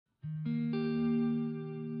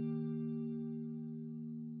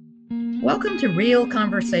Welcome to Real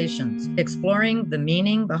Conversations, exploring the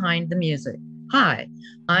meaning behind the music. Hi,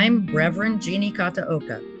 I'm Reverend Jeannie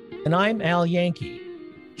Kataoka. And I'm Al Yankee.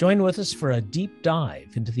 Join with us for a deep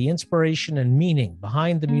dive into the inspiration and meaning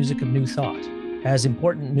behind the music of New Thought, as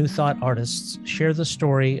important New Thought artists share the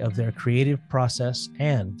story of their creative process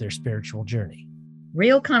and their spiritual journey.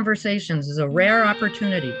 Real Conversations is a rare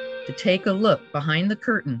opportunity to take a look behind the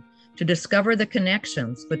curtain to discover the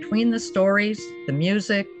connections between the stories, the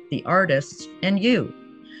music, the artists, and you.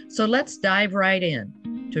 So let's dive right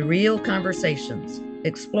in to Real Conversations,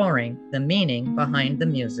 exploring the meaning behind the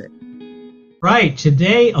music. Right,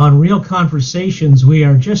 today on Real Conversations, we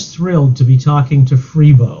are just thrilled to be talking to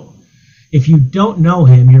Freebo. If you don't know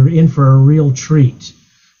him, you're in for a real treat.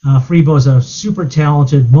 Freebo is a super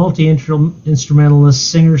talented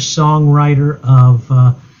multi-instrumentalist, singer-songwriter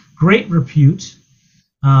of great repute.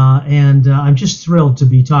 And I'm just thrilled to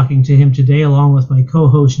be talking to him today, along with my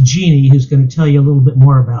co-host Jeannie, who's going to tell you a little bit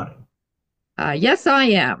more about him. Yes, I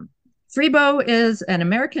am. Freebo is an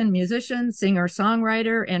American musician, singer,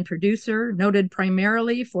 songwriter, and producer, noted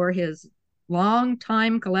primarily for his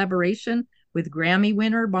long-time collaboration with Grammy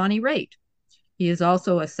winner Bonnie Raitt. He is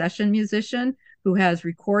also a session musician who has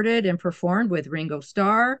recorded and performed with Ringo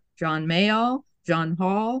Starr, John Mayall, John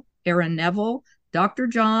Hall, Aaron Neville, Dr.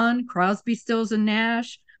 John, Crosby, Stills and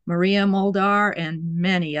Nash, Maria Muldaur, and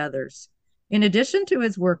many others. In addition to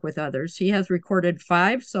his work with others, he has recorded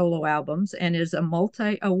 5 solo albums and is a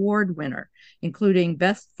multi-award winner, including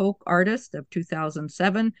Best Folk Artist of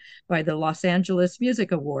 2007 by the Los Angeles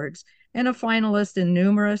Music Awards and a finalist in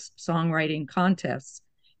numerous songwriting contests.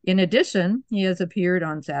 In addition, he has appeared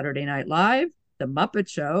on Saturday Night Live, The Muppet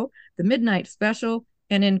Show, The Midnight Special,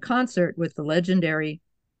 and in concert with the legendary,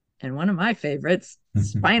 and one of my favorites,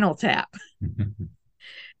 Spinal Tap.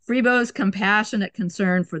 Freebo's compassionate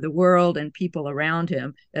concern for the world and people around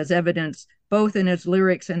him, as evidenced both in his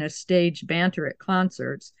lyrics and his stage banter at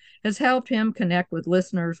concerts, has helped him connect with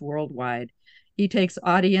listeners worldwide. He takes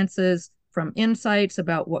audiences from insights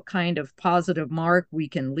about what kind of positive mark we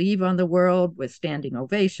can leave on the world with standing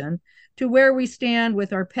ovation to where we stand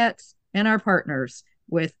with our pets and our partners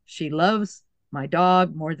with She Loves My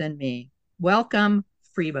Dog More Than Me. Welcome,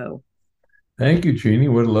 Freebo. Thank you, Jeannie.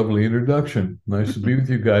 What a lovely introduction. Nice to be with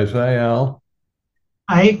you guys. Hi, Al.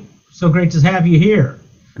 Hi. So great to have you here.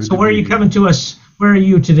 Good so where are you coming to us? Where are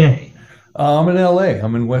you today? I'm in L.A.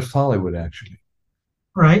 I'm in West Hollywood, actually.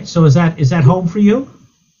 Right. So is that home for you?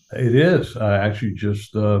 It is. I actually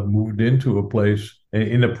just moved into a place,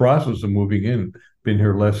 in the process of moving in. Been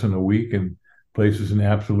here less than a week, and place is an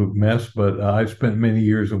absolute mess. But I spent many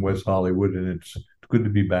years in West Hollywood, and it's good to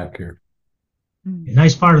be back here. A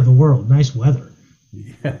nice part of the world, nice weather.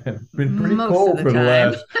 Yeah, it's been pretty cold for the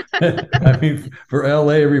last. I mean, for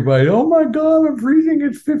LA, everybody, oh my God, I'm freezing.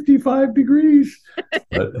 It's 55 degrees.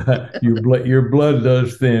 But your blood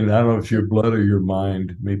does thin. I don't know if it's your blood or your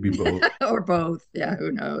mind, maybe both. Or both. Yeah,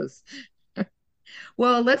 who knows?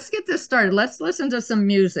 Well, let's get this started. Let's listen to some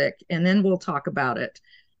music and then we'll talk about it.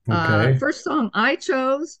 Okay. First song I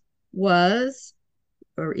chose is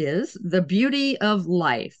The Beauty of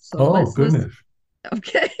Life. So goodness.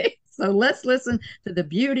 Okay, so let's listen to The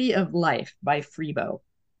Beauty of Life by Freebo.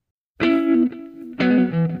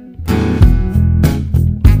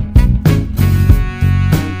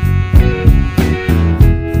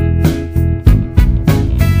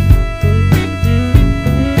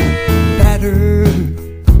 Better,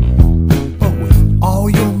 but with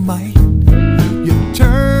all your might, you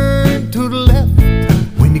turn to the left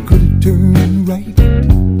when you could have turned right.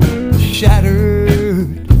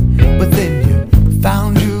 Shattered, but then you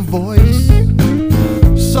found your voice,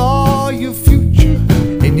 saw your future,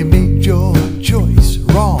 and you made your choice,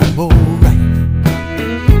 wrong or right.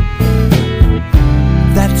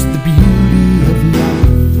 That's the beauty of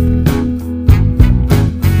life.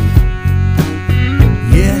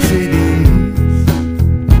 Yes, it is.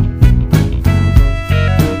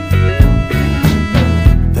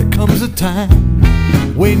 There comes a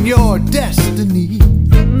time when your destiny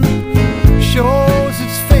shows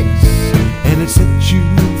its face and it sets you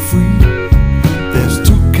free. There's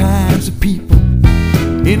 2 kinds of people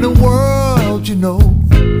in the world, you know.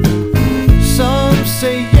 Some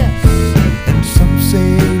say yes and some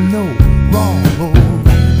say no, wrong or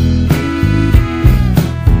right.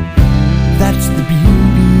 That's the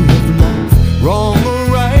beauty of life, wrong or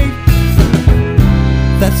right.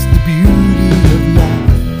 That's the beauty of life.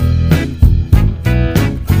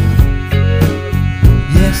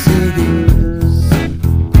 Yes, it is.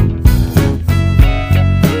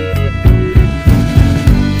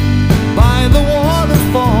 By the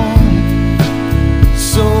waterfall,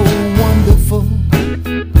 so wonderful.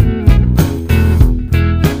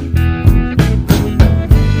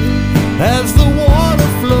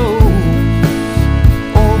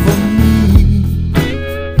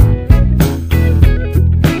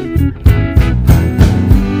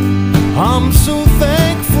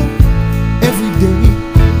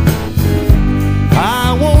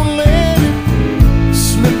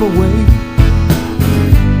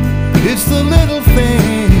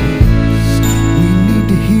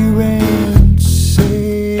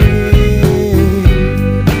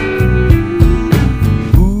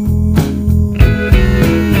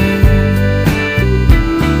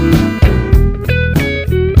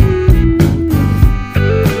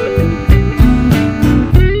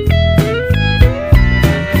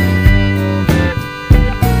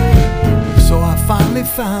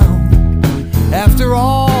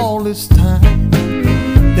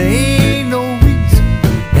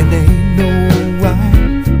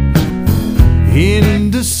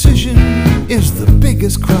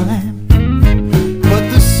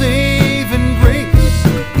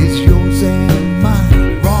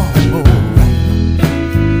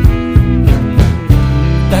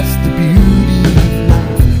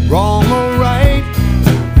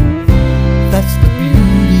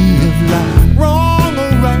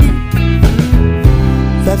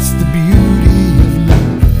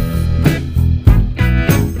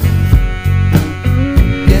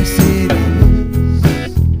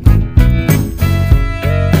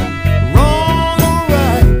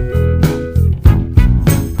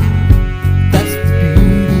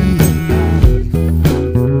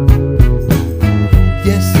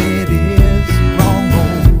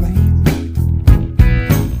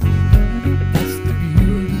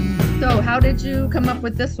 up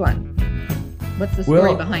with this one? What's the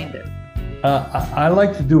story behind it? I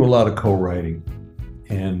like to do a lot of co-writing,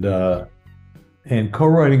 and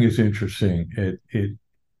co-writing is interesting. It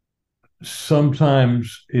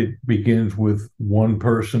sometimes it begins with one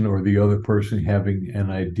person or the other person having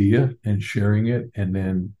an idea and sharing it, and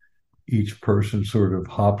then each person sort of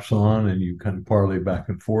hops on and you kind of parlay back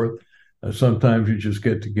and forth. Sometimes you just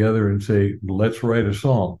get together and say, let's write a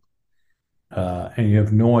song. And you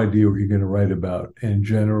have no idea what you're going to write about. And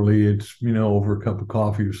generally it's, over a cup of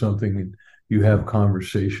coffee or something, and you have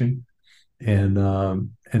conversation, and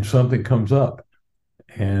something comes up.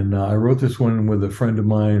 And I wrote this one with a friend of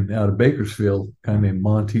mine out of Bakersfield, a guy named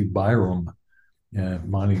Monty Byram.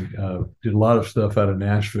 Monty did a lot of stuff out of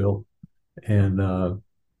Nashville, and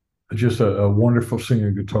just a wonderful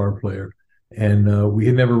singer, guitar player. And we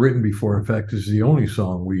had never written before. In fact, this is the only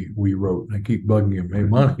song we wrote. And I keep bugging him, hey,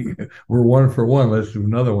 Monty, we're one for one. Let's do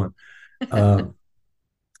another one.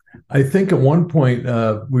 I think at one point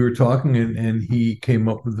we were talking, and he came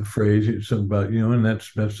up with the phrase, it's about, and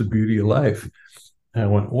that's the beauty of life. And I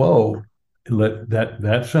went, whoa,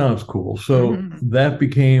 that sounds cool. So that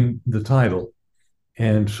became the title.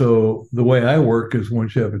 And so the way I work is,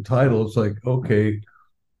 once you have a title, it's like, okay,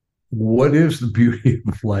 what is the beauty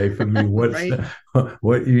of life? I mean, what's right.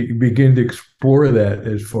 What you begin to explore that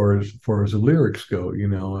as far as the lyrics go,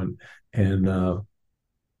 and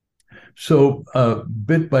so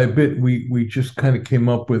bit by bit, we just kind of came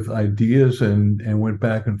up with ideas and went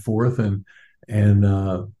back and forth and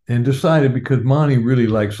decided, because Monty really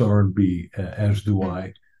likes R&B, as do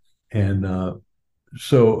I, and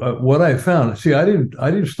so what I found, see, I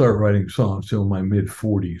didn't start writing songs till my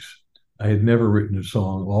mid-40s. I had never written a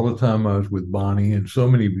song. All the time I was with Bonnie and so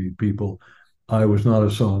many people, I was not a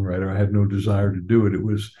songwriter. I had no desire to do it. It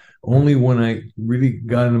was only when I really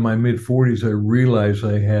got into my mid-40s, I realized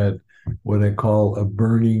I had what I call a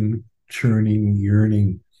burning, churning,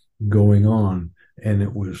 yearning going on. And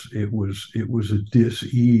it was a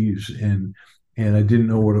dis-ease, and I didn't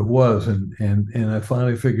know what it was. And I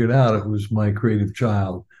finally figured out it was my creative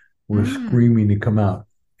child was screaming to come out.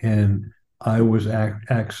 And I was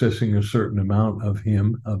accessing a certain amount of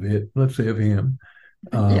him, let's say of him,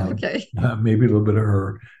 yeah, okay, maybe a little bit of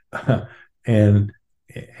her, and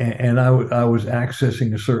I was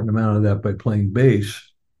accessing a certain amount of that by playing bass.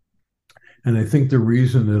 And I think the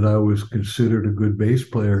reason that I was considered a good bass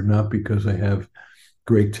player, not because I have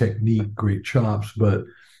great technique, great chops, but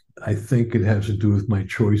I think it has to do with my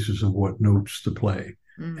choices of what notes to play,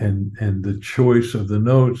 and the choice of the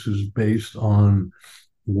notes is based on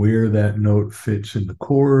where that note fits in the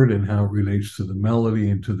chord and how it relates to the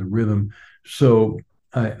melody and to the rhythm. So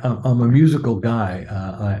I'm a musical guy.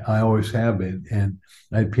 I always have been, and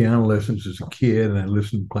I had piano lessons as a kid, and I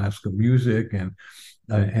listened to classical music,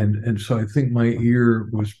 and so I think my ear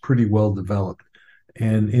was pretty well developed.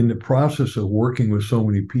 And in the process of working with so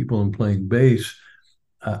many people and playing bass,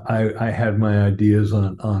 I had my ideas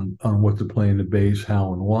on what to play in the bass,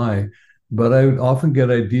 how and why. But I would often get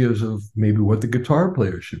ideas of maybe what the guitar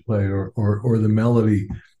player should play, or the melody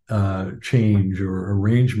change or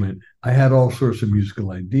arrangement. I had all sorts of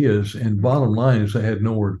musical ideas, and bottom line is I had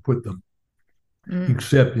nowhere to put them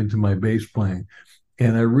except into my bass playing.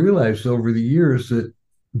 And I realized over the years that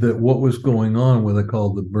what was going on, what I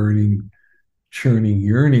call the burning, churning,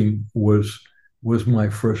 yearning, was my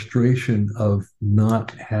frustration of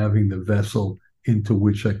not having the vessel into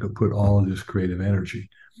which I could put all of this creative energy.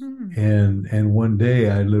 And one day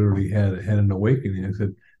I literally had an awakening. I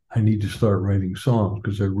said, I need to start writing songs,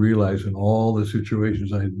 because I realized in all the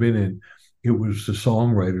situations I had been in, it was the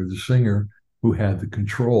songwriter, the singer, who had the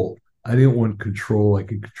control. I didn't want control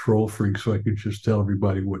like a control freak, so I could just tell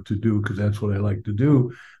everybody what to do, because that's what I like to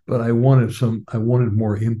do. But I wanted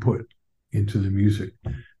more input into the music.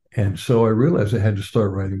 And so I realized I had to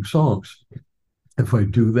start writing songs. If I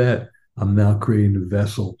do that, I'm now creating a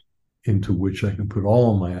vessel into which I can put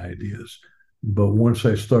all of my ideas. But once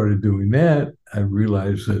I started doing that, I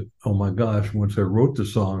realized that, oh my gosh, once I wrote the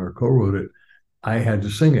song or co-wrote it, I had to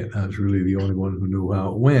sing it. I was really the only one who knew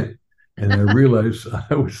how it went. And I realized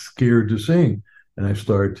I was scared to sing. And I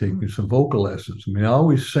started taking some vocal lessons. I mean, I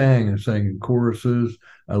always sang. I sang in choruses.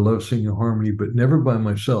 I love singing harmony, but never by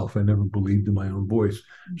myself. I never believed in my own voice.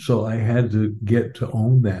 So I had to get to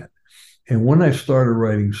own that. And when I started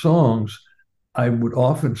writing songs, I would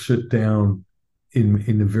often sit down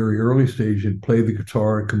in the very early stage and play the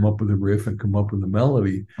guitar and come up with a riff and come up with a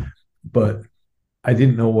melody. But I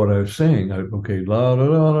didn't know what I was saying. Okay, la la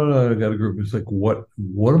la la la. I got a group. It's like, what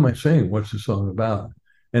am I saying? What's the song about?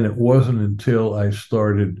 And it wasn't until I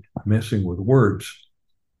started messing with words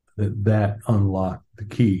that unlocked the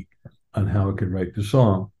key. how I could write the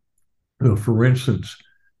song. For instance,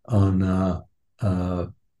 on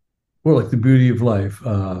like the beauty of life,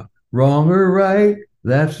 wrong or right,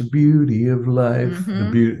 that's the beauty of life.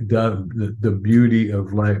 The beauty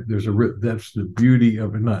of life. That's the beauty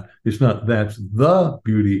of it. It's not that's the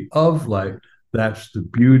beauty of life. That's the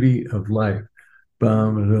beauty of life.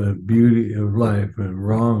 The beauty of life, and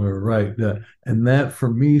wrong or right. And that for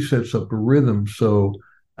me sets up a rhythm. So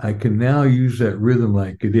I can now use that rhythm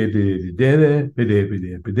like just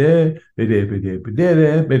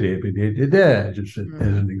as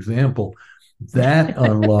an example. That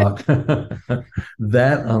unlocked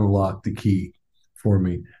the key for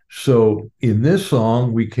me. So in this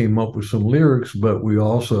song, we came up with some lyrics, but we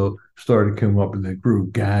also started coming up with that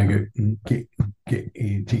groove,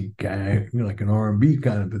 like an R&B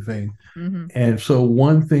kind of a thing. And so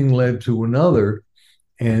one thing led to another,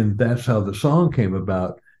 and that's how the song came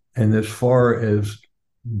about. And as far as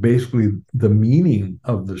basically the meaning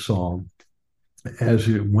of the song as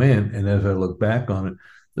it went, and as I look back on it,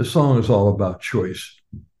 the song is all about choice.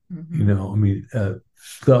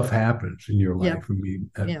 Stuff happens in your life.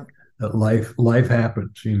 Life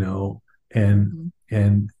happens, and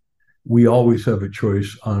we always have a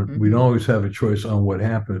choice on. We don't always have a choice on what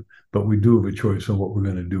happened, but we do have a choice on what we're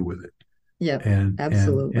going to do with it. Yeah,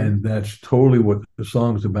 absolutely. And that's totally what the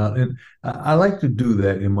song's about. And I like to do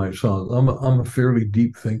that in my songs. I'm a fairly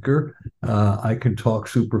deep thinker. I can talk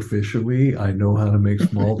superficially. I know how to make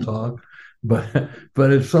small talk, but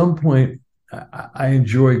at some point, I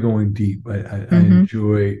enjoy going deep. I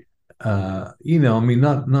enjoy,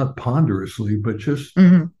 not ponderously, but just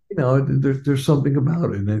there's something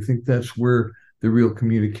about it, and I think that's where the real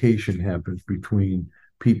communication happens between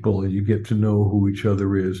people, and you get to know who each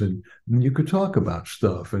other is, and you could talk about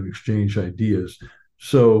stuff and exchange ideas.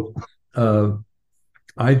 So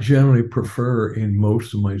I generally prefer in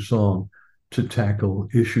most of my song to tackle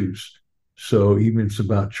issues. So even it's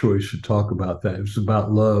about choice, to talk about that. It's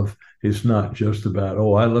about love. It's not just about,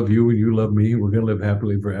 oh, I love you and you love me, we're going to live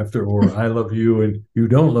happily ever after, or I love you and you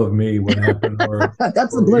don't love me, what happened? Or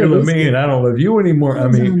that's the blues. You love me and I don't love you anymore.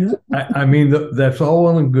 That's all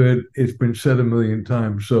well and good. It's been said a million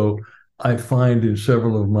times. So I find in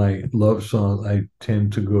several of my love songs, I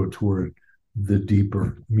tend to go toward the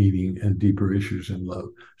deeper meaning and deeper issues in love.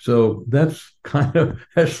 So that's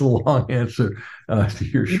the long answer to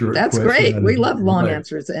your short That's question. great. We love long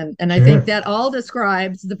answers. And I think that all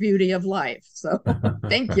describes the beauty of life. So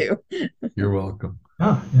thank you. You're welcome.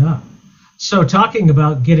 Yeah. So talking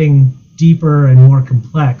about getting deeper and more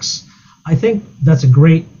complex, I think that's a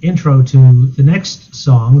great intro to the next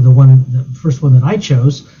song, the first one that I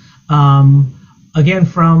chose. Again,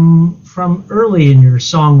 from early in your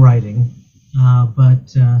songwriting,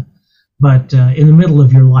 but in the middle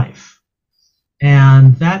of your life,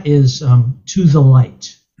 and that is "To the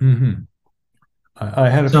Light." Mm-hmm. I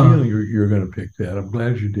had a feeling you're going to pick that. I'm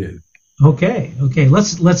glad you did. Okay.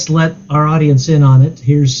 Let's let our audience in on it.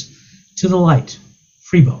 Here's "To the Light,"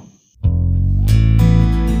 Freebo.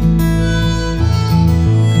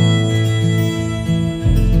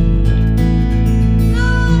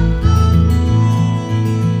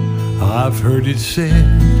 I've heard it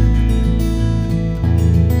said,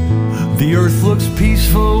 the earth looks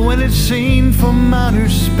peaceful when it's seen from outer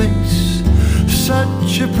space.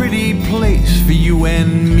 Such a pretty place for you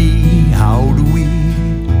and me. How do we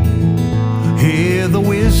hear the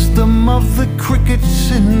wisdom of the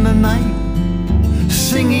crickets in the night,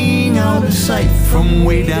 singing out of sight from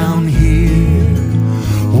way down here,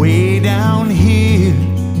 where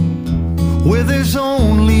there's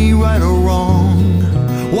only right or wrong?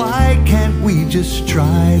 Why can't we just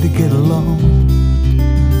try to get along?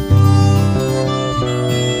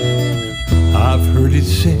 I've heard it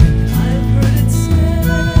said,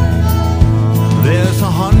 there's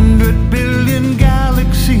 100 billion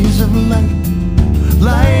galaxies of light,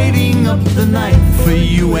 lighting up the night for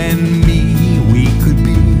you and me. We could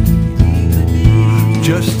be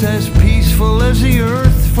just as peaceful as the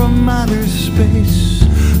earth from outer space,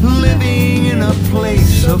 living in a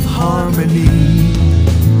place of harmony.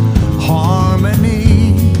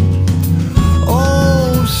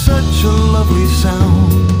 Oh, such a lovely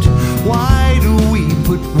sound. Why do we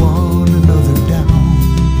put one another down?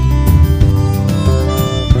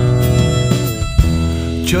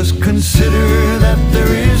 Just consider that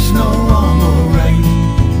there is no wrong or right,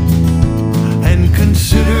 and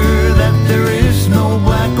consider that there is no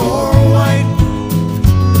black or white.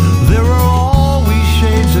 There are always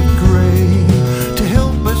shades of gray to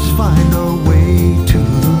help us find our way to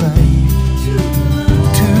the light,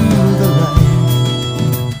 to the light.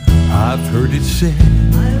 I've heard it said,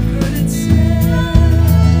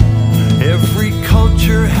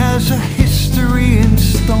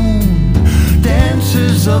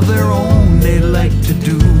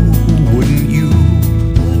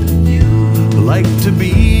 to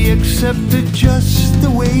be accepted just the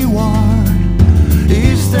way you are.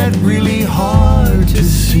 Is that really hard to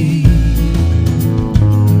see?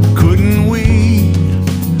 Couldn't we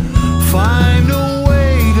find a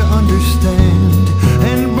way to understand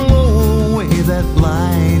and blow away that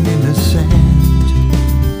line in the sand?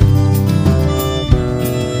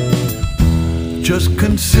 Just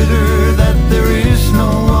consider that there is no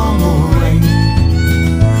wrong or right,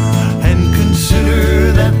 and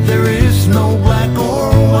consider that there is no black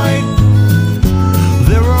or white.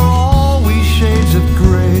 There are always shades of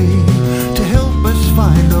gray to help us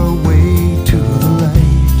find our way to the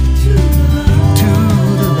light, to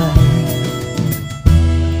the light.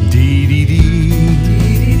 Dee dee dee,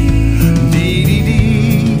 dee dee dee,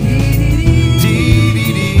 dee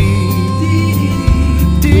dee dee,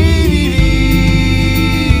 dee dee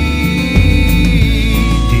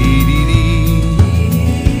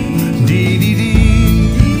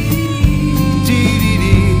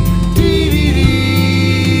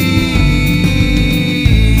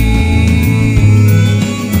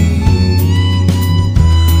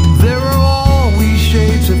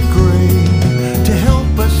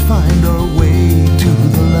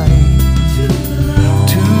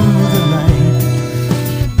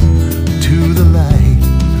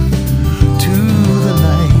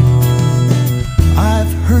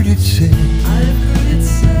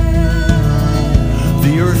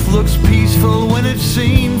looks peaceful when it's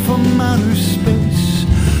seen from outer space.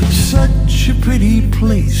 Such a pretty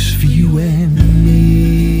place for you and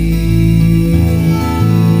me.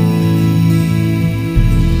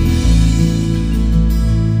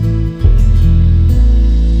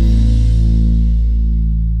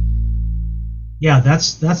 Yeah,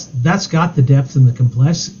 that's got the depth and the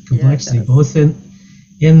complexity, Yeah, both in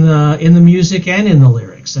the music and in the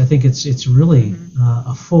lyrics. I think it's really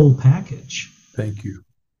a full package. Thank you.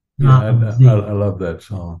 Yeah, I love that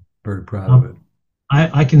song. Very proud of it.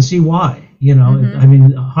 I can see why. You know, I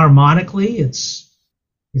mean, harmonically, it's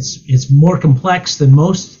more complex than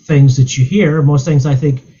most things that you hear. Most things I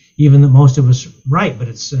think even that most of us write, but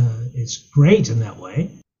it's great in that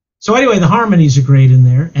way. So anyway, the harmonies are great in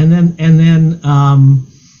there, and then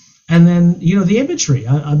you know the imagery.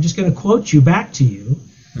 I'm just going to quote you back to you.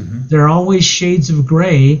 Mm-hmm. There are always shades of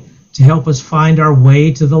gray to help us find our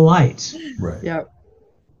way to the light. Right. Yeah.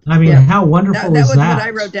 I mean, how wonderful is that? That was what I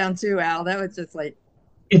wrote down too, Al. That was just like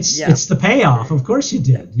it's the payoff. Of course you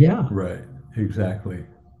did. Yeah. Right. Exactly.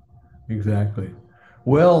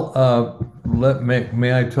 Well,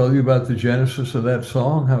 may I tell you about the genesis of that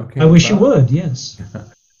song? How it came I wish about? you would. Yes.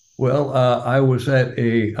 Well, I was at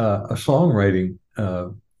a songwriting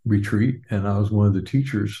retreat, and I was one of the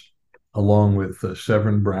teachers, along with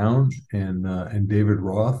Severin Brown and David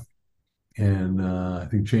Roth, and I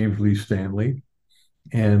think James Lee Stanley,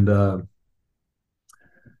 and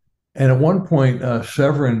at one point,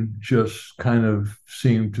 Severin just kind of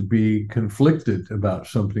seemed to be conflicted about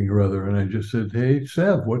something or other, and I just said, "Hey,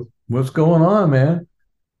 Sev, what's going on, man?"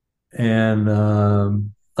 And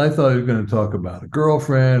I thought he was going to talk about a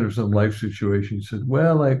girlfriend or some life situation. He said,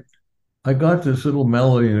 "Well, I got this little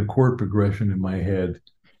melody and a chord progression in my head,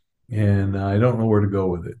 and I don't know where to go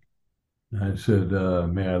with it." And I said,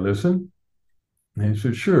 "May I listen?" And he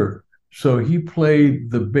said, "Sure." So he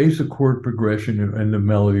played the basic chord progression, and the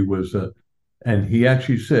melody was, and he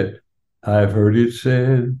actually said, "I've heard it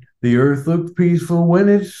said, the earth looks peaceful when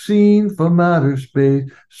it's seen from outer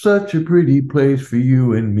space. Such a pretty place for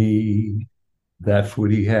you and me." That's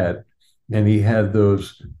what he had. And he had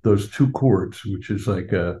those two chords, which is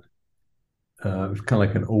like it was kind of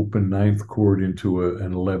like an open ninth chord into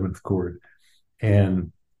an 11th chord.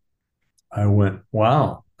 And I went,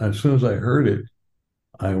 wow. As soon as I heard it,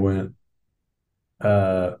 I went,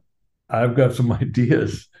 I've got some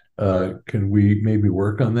ideas. Can we maybe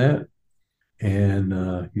work on that?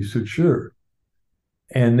 And he said, sure.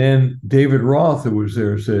 And then David Roth, who was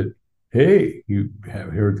there, said, "Hey, you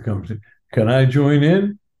have heard the conversation. Can I join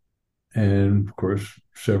in?" And of course,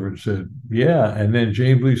 Severin said, "Yeah." And then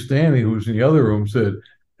James Lee Stanley, who was in the other room, said,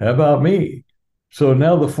 "How about me?" So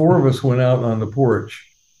now the four of us went out on the porch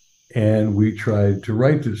and we tried to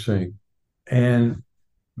write this thing. And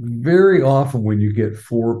very often when you get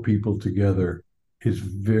four people together, it's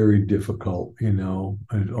very difficult, you know,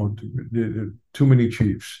 too many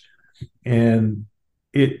chiefs. And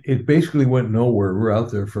it basically went nowhere. We're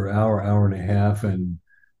out there for an hour and a half, and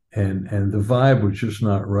the vibe was just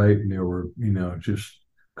not right. And there were, you know, just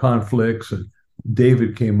conflicts. And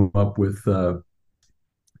David came up with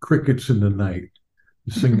Crickets in the Night,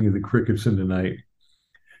 singing of the crickets in the night.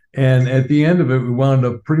 And at the end of it, we wound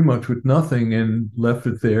up pretty much with nothing and left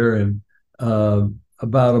it there. And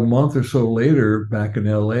about a month or so later, back in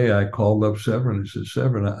LA, I called up Severin and said,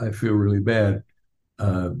 Severin, I feel really bad.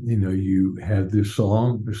 You had this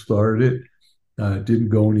song, you started it, didn't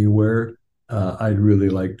go anywhere. I'd really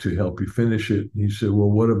like to help you finish it. And he said, well,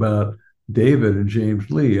 what about David and James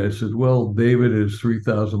Lee? I said, well, David is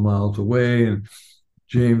 3,000 miles away, and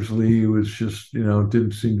James Lee was just,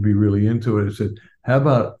 didn't seem to be really into it. I said, how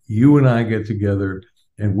about you and I get together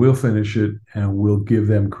and we'll finish it and we'll give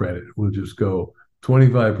them credit. We'll just go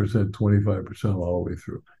 25%, 25% all the way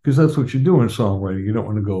through. Because that's what you do in songwriting. You don't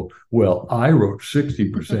want to go, well, I wrote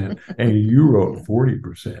 60% and you wrote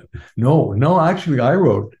 40%. No, actually, I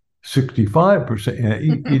wrote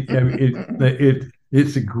 65%.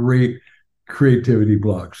 It's a great creativity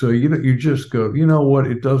block. So you just go, you know what?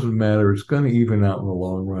 It doesn't matter. It's going to even out in the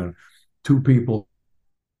long run. Two people,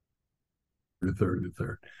 the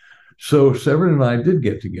third. So Severin and I did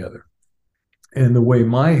get together. And the way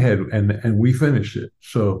my head, and we finished it.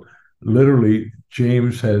 So literally,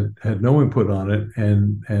 James had no input on it,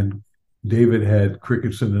 and David had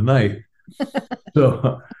Crickets in the Night.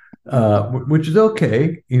 So, which is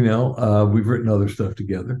okay, we've written other stuff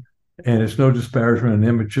together, and it's no disparagement on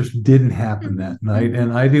them. It just didn't happen that night,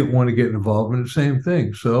 and I didn't want to get involved in the same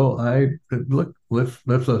thing. So I look, let's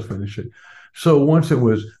finish it. So once it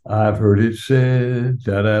was, I've heard it said,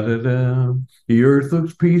 da da da da, the earth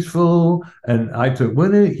looks peaceful, and I took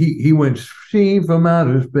he went seen from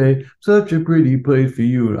outer space, such a pretty place for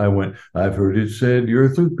you. I went, I've heard it said, the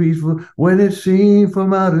earth looks peaceful when it's seen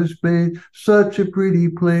from outer space, such a pretty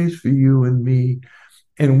place for you and me.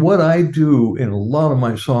 And what I do in a lot of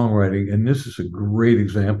my songwriting, and this is a great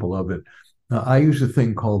example of it, I use a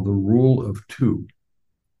thing called the rule of two,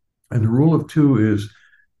 and the rule of two is,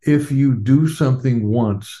 if you do something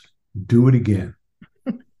once, do it again,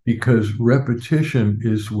 because repetition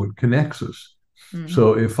is what connects us. Mm-hmm.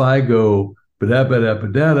 So if I go ba-da ba-da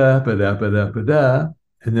ba-da ba-da ba-da ba-da,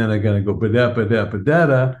 and then I gotta go ba-da ba-da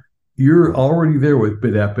ba-da, you're already there with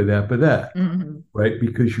ba-da ba-da ba-da, right?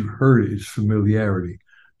 Because you heard it, it's familiarity.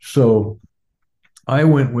 So I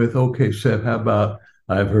went with, okay, Seth, how about,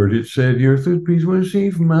 I've heard it said, the earth is peace when it's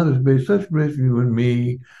seen from outer space, such a place for you and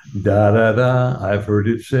me. Da da da. I've heard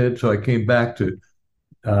it said. So I came back to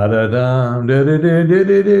da da da.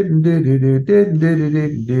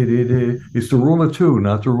 It's the rule of two,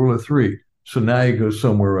 not the rule of three. So now you go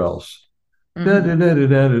somewhere else. Da da da da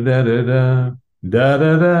da da da da da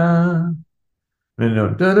da da. No,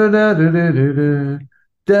 da da da da da da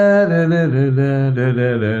da da da da da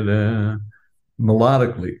da da da.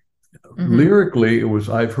 Melodically. Mm-hmm. Lyrically, it was,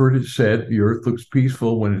 I've heard it said, the earth looks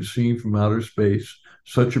peaceful when it's seen from outer space,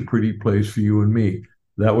 such a pretty place for you and me.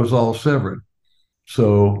 That was all Severin.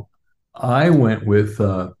 So I went with,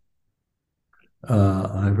 I've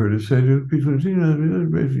heard it said, the earth peaceful when it's seen from outer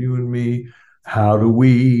space for you and me. How do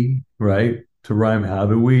we, right? To rhyme, how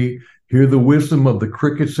do we hear the wisdom of the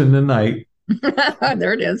crickets in the night?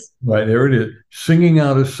 There it is. Right, there it is. Singing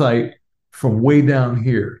out of sight from way down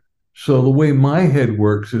here. So the way my head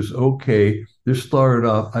works is, okay, this started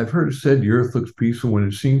off, I've heard it said the earth looks peaceful when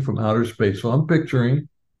it's seen from outer space. So I'm picturing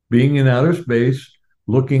being in outer space,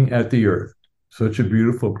 looking at the earth. Such a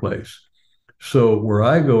beautiful place. So where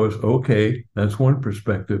I go is, okay, that's one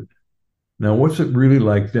perspective. Now, what's it really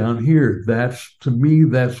like down here? To me,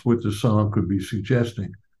 that's what the song could be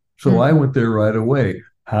suggesting. So I went there right away.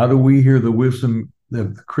 How do we hear the wisdom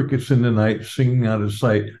of the crickets in the night singing out of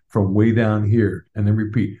sight from way down here? And then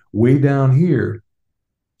repeat, way down here,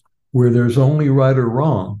 where there's only right or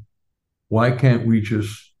wrong, why can't we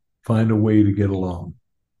just find a way to get along?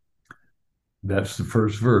 That's the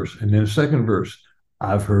first verse. And then the second verse,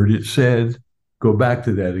 I've heard it said, go back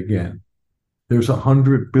to that again. There's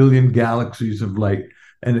 100 billion galaxies of light.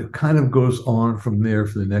 And it kind of goes on from there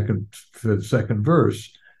for the second verse.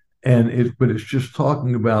 But it's just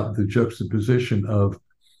talking about the juxtaposition of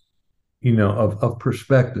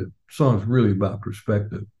perspective. The song's really about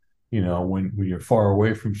perspective. When you're far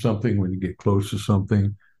away from something, when you get close to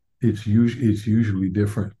something, it's usually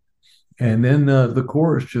different. And then the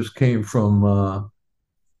chorus just came from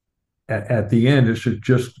at the end. It's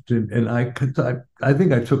just, and I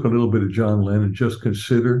think I took a little bit of John Lennon. Just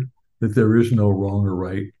consider that there is no wrong or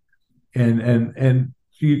right, and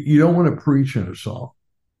you don't want to preach in a song.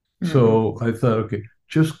 So I thought, okay,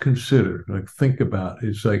 just consider, think about it.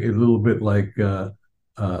 It's like a little bit like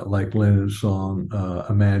Lennon's song,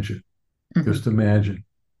 Imagine. Just imagine,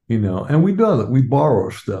 and we do that. We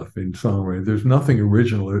borrow stuff in songwriting. There's nothing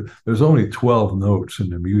original. There's only 12 notes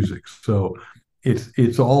in the music. So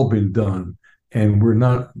it's all been done, and we're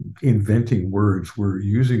not inventing words. We're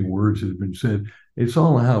using words that have been said. It's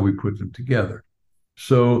all how we put them together.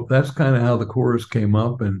 So that's kind of how the chorus came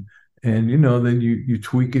up, and then you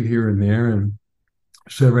tweak it here and there, and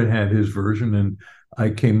Severin had his version, and I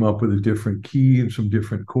came up with a different key and some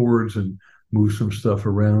different chords and moved some stuff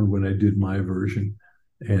around when I did my version,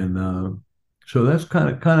 and so that's kind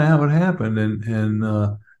of how it happened.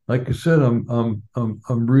 And like I said, I'm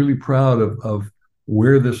really proud of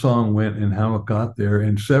where the song went and how it got there.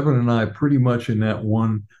 And Severin and I pretty much in that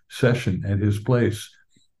one session at his place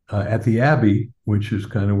at the Abbey, which is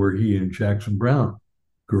kind of where he and Jackson Browne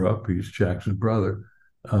grew up. He's Jackson's brother.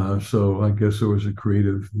 So I guess there was a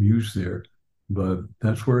creative muse there, but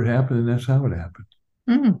that's where it happened and that's how it happened.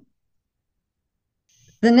 Mm.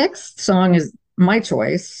 The next song is my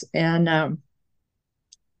choice. And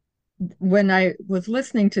when I was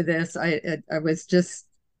listening to this, I was just,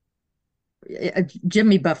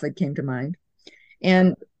 Jimmy Buffett came to mind.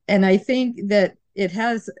 And I think that it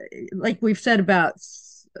has, like we've said about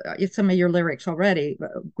some of your lyrics already,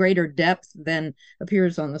 greater depth than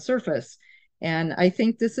appears on the surface. And I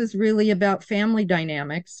think this is really about family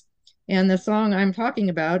dynamics. And the song I'm talking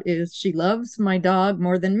about is She Loves My Dog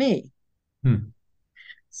More Than Me.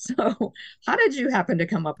 So how did you happen to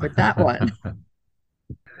come up with that one?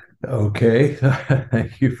 Okay.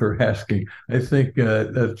 Thank you for asking. I think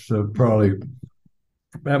that's probably,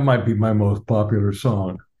 that might be my most popular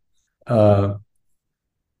song.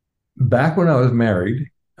 Back when I was married,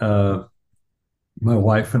 my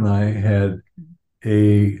wife and I had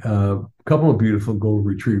a couple of beautiful gold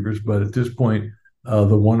retrievers, but at this point,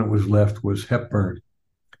 the one that was left was Hepburn.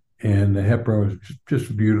 And the Hepburn was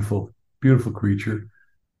just a beautiful, beautiful creature.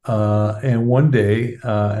 And one day,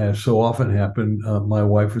 as so often happened, my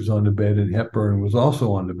wife was on the bed and Hepburn was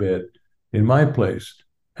also on the bed in my place,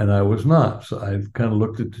 and I was not. So I kind of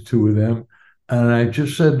looked at the two of them, and I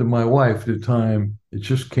just said to my wife at the time, it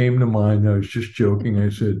just came to mind. I was just joking. I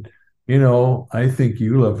said, I think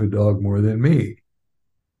you love the dog more than me.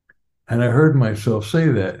 And I heard myself say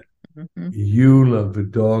that. Mm-hmm. You love the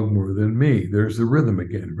dog more than me. There's the rhythm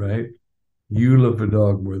again, right? You love the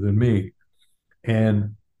dog more than me.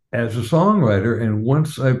 And as a songwriter, and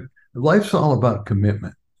life's all about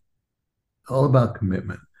commitment,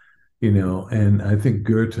 and I think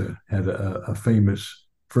Goethe had a famous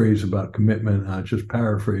phrase about commitment. I'll just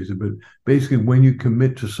paraphrase it, but basically when you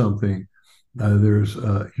commit to something, there's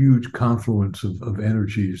a huge confluence of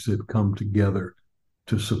energies that come together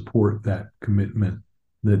to support that commitment,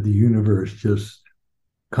 that the universe just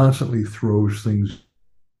constantly throws things.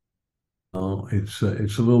 It's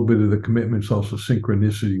a little bit of the commitment. It's also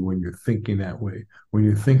synchronicity when you're thinking that way. When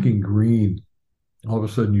you're thinking green, all of a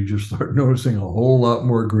sudden you just start noticing a whole lot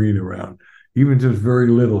more green around. Even just very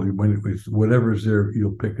little, when it's whatever's there,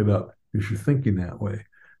 you'll pick it up because you're thinking that way.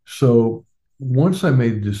 So once I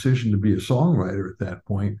made the decision to be a songwriter at that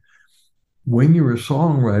point, when you're a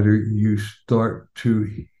songwriter, you start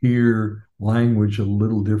to hear language a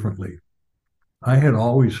little differently. I had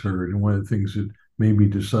always heard, and one of the things that made me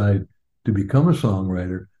decide to become a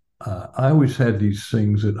songwriter, I always had these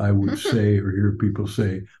things that I would say or hear people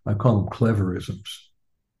say. I call them cleverisms.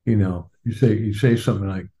 You say something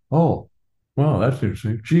like, "Oh, wow, that's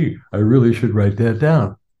interesting. Gee, I really should write that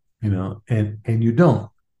down." And you don't.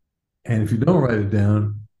 And if you don't write it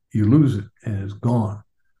down, you lose it and it's gone.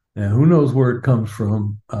 Now, who knows where it comes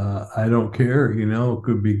from? I don't care. It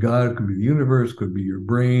could be God, it could be the universe, it could be your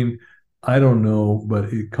brain. I don't know,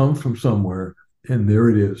 but it comes from somewhere, and there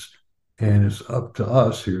it is. And it's up to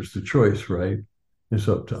us. Here's the choice, right? It's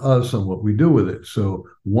up to us on what we do with it. So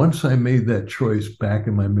once I made that choice back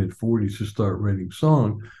in my mid-40s to start writing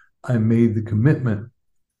songs, I made the commitment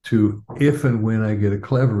to, if and when I get a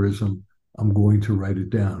cleverism, I'm going to write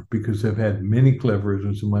it down, because I've had many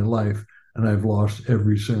cleverisms in my life and I've lost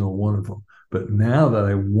every single one of them. But now that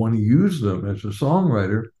I want to use them as a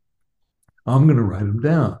songwriter, I'm going to write them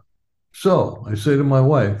down. So I say to my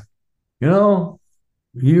wife,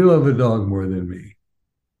 you love a dog more than me.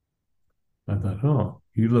 I thought, oh,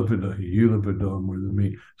 you love a dog more than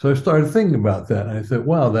me. So I started thinking about that. And I said,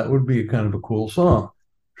 wow, that would be a kind of a cool song.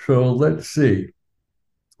 So let's see.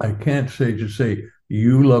 I can't just say,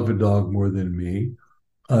 you love a dog more than me.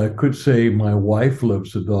 I could say, my wife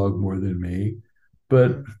loves a dog more than me.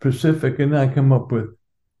 But specific, and I come up with,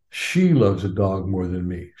 she loves a dog more than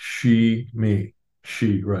me. She, me,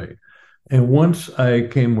 she, right. And once I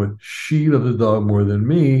came with she loves a dog more than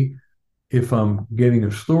me, if I'm getting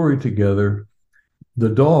a story together, the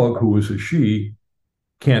dog, who is a she,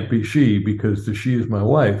 can't be she, because the she is my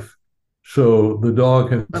wife. So the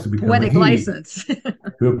dog has to become poetic a he. License.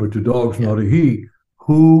 Good, but the dog's not a he.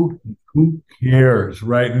 Who cares,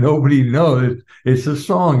 right? Nobody knows. It's a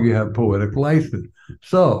song. You have poetic license.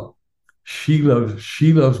 So she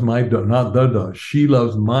loves my dog, not the dog. She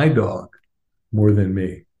loves my dog more than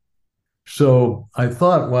me. So I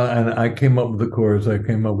thought, well, and I came up with the chorus. I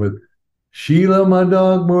came up with, she loved my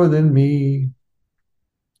dog more than me.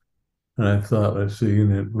 And I thought, let's see,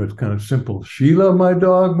 and it was kind of simple. She loved my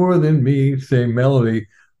dog more than me. Same melody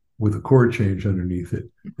with a chord change underneath it.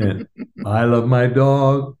 And I love my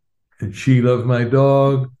dog, and she loves my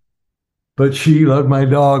dog, but she loved my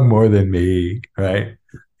dog more than me, right?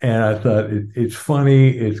 And I thought, it's funny,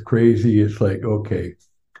 it's crazy, it's like, okay.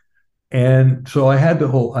 And so I had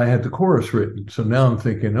the chorus written. So now I'm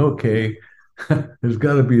thinking, okay, there's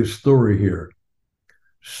got to be a story here.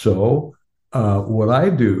 So what I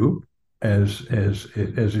do as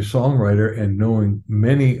a songwriter, and knowing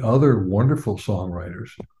many other wonderful songwriters,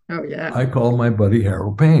 oh yeah, I called my buddy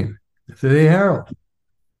Harold Payne. I said, hey, Harold,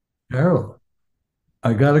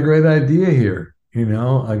 I got a great idea here. I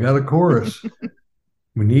got a chorus.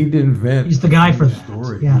 We need to invent. He's the guy for the that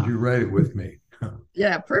story. Yeah. Would you write it with me?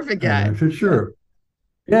 Yeah, perfect guy. And I said, sure.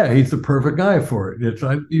 Yeah, he's the perfect guy for it. It's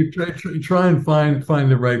you try and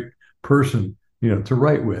find the right person, to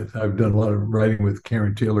write with. I've done a lot of writing with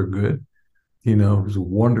Karen Taylor Good, who's a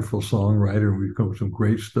wonderful songwriter. We've come with some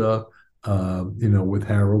great stuff, with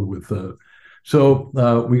Harold. So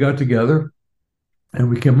we got together, and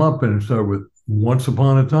we came up and started with "Once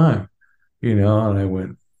Upon a Time," and I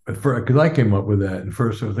went because I came up with that. And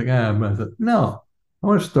first I was like, I thought, no, I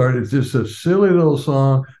want to start. It's just a silly little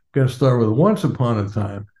song. Going to start with "Once Upon a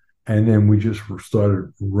Time," and then we just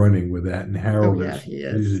started running with that. And Harold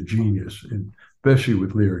he's a genius, and especially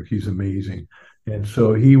with lyric, he's amazing. And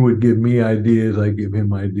so he would give me ideas, I give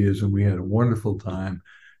him ideas, and we had a wonderful time.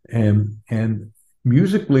 And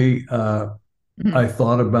musically, I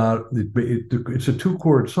thought about it's a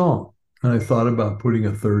 2-chord song, and I thought about putting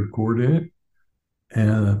a 3rd chord in it,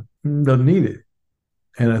 and doesn't need it.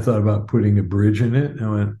 And I thought about putting a bridge in it, and I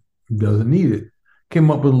went, doesn't need it. Came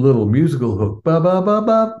up with a little musical hook, ba ba ba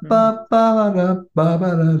ba ba ba da ba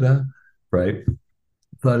ba da da. Right?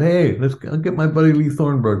 Thought, hey, I'll get my buddy Lee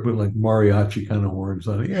Thornburg, put like mariachi kind of horns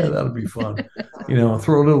on it. Yeah, that'll be fun.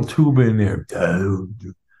 Throw a little tuba in there.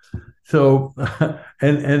 So,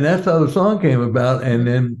 and that's how the song came about. And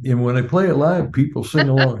then when I play it live, people sing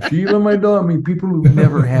along. She loved my dog. I mean, people who've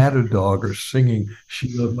never had a dog are singing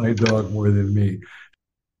 "She Loved My Dog More Than Me."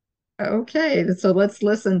 Okay, so let's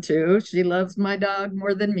listen to "She Loves My Dog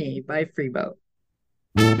More Than Me" by Freebo.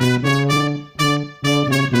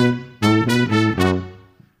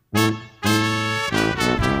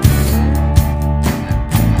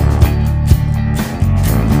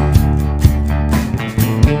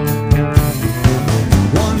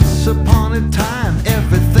 Once upon a time,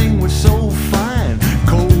 everything was so fine,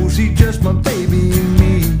 cozy, just my baby and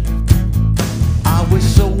me. I was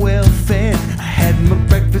so well fed, I had my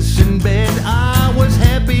breakfast in bed, I was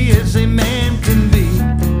happy as a man can be.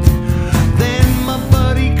 Then my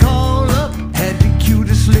buddy called up, had the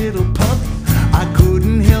cutest little pup, I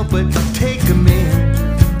couldn't help but take him in.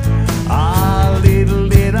 Ah, little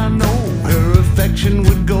did I know her affection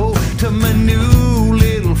would go to my new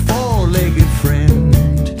little 4-legged friend.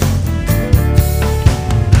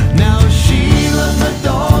 Now she loves my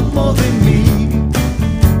dog more than me.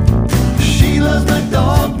 She loves my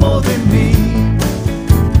dog more than me.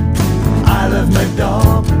 I love my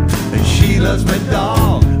dog, and she loves my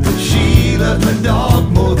dog, but she loves my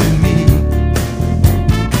dog more than me.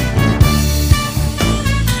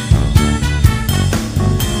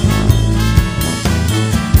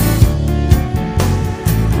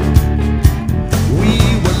 We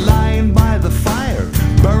were lying by the fire,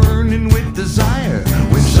 burning with desire,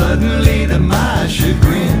 when suddenly, to my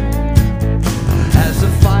chagrin, as the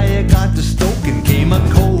fire got to stoking, came a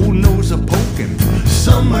cold nose a-poking,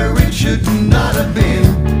 somewhere it should not have been.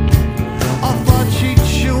 I thought she'd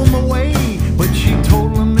shoo him away, but she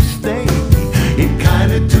told him to stay. It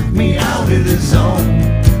kinda took me out of the zone.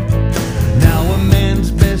 Now a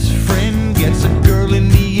man's best friend gets a girl in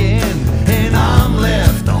the end, and I'm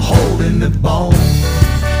left holding the bone.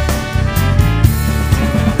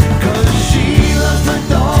 'Cause she loves my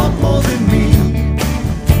dog more than me.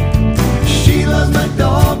 She loves my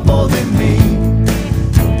dog more than me.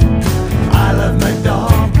 I love my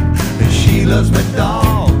dog, and she loves my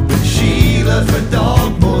dog, but she loves my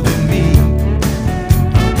dog more than me.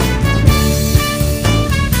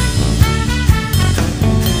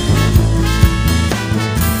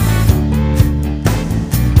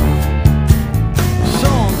 So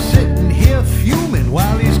I'm sitting here fuming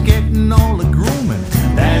while he's getting all the grooming.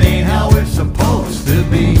 That ain't how it's supposed to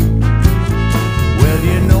be. Well,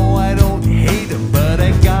 I don't hate him, but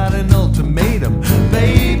I got an ultimatum.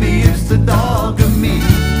 Baby, it's the dog of me.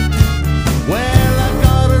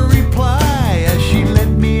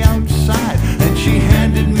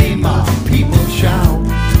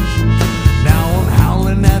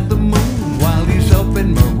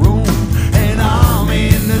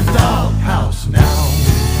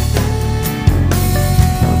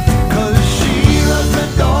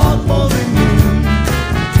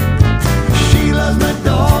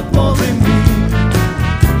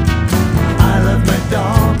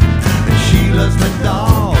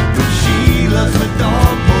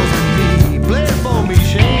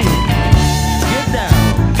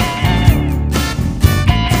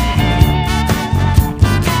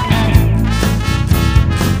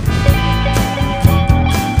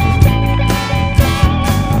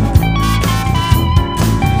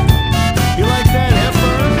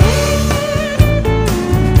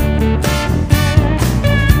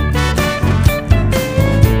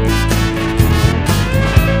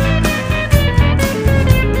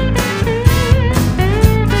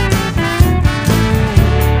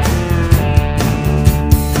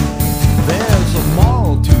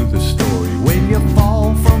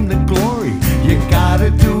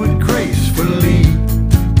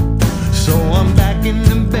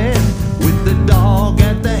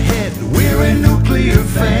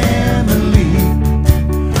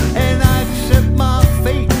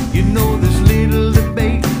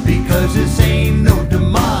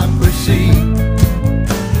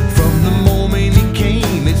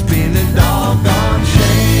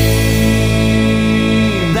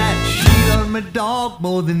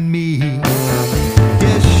 more than me.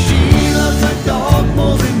 Yes, she loves my dog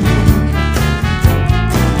more than me.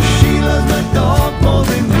 She loves my dog more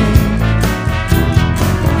than me.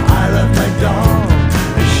 I love my dog,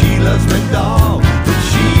 and she loves my dog, but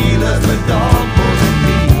she loves my dog more than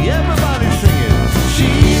me. Everybody sing it.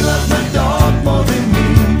 She loves my dog more than me.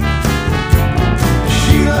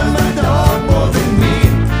 She loves my dog more than me.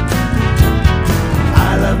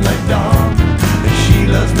 I love my dog, and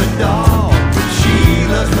she loves my dog, but she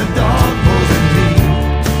loves my dog more than me.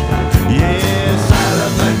 Yes, I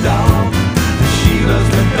love my dog, and she loves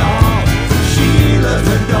my dog, but she loves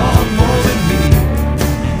my dog more than me.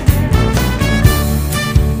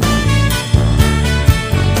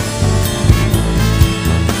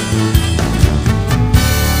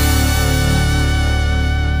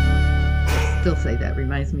 Still say that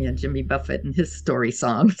reminds me of Jimmy Buffett and his story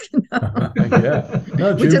songs. Yeah,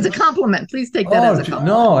 no, Which is a compliment. Please take that as a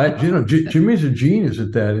compliment. No, Jimmy's a genius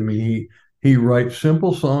at that. I mean, he writes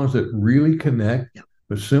simple songs that really connect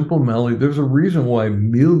with simple melody. There's a reason why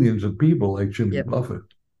millions of people like Jimmy Buffett.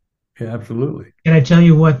 Yeah, absolutely. And I tell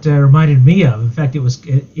you what reminded me of. In fact, it was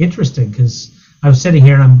interesting because I was sitting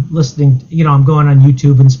here and I'm listening. I'm going on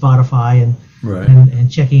YouTube and Spotify and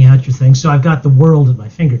checking out your thing. So I've got the world at my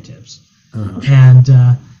fingertips. Uh-huh. And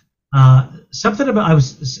something about I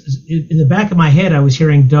was in the back of my head. I was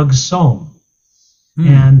hearing Doug's song,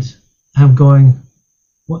 and I'm going,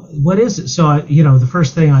 "What is it?" So the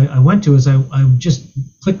first thing I went to is I just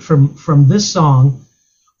clicked from this song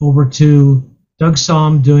over to Doug's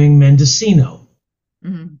song doing Mendocino,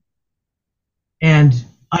 and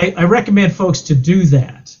I recommend folks to do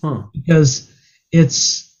that because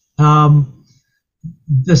it's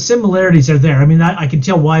the similarities are there. I mean, I can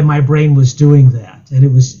tell why my brain was doing that, and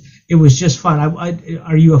it was just fun.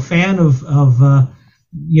 Are you a fan of the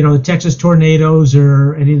Texas Tornadoes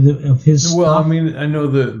or any of his Well, stuff? I mean, I know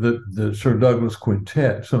the Sir Douglas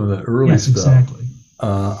Quintet, some of the early yes, stuff. Exactly.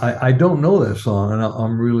 I don't know that song, and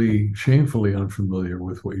I'm really shamefully unfamiliar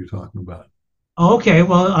with what you're talking about. Oh, okay,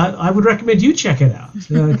 well, I would recommend you check it out.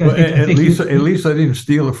 At least I didn't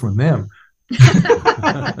steal it from them.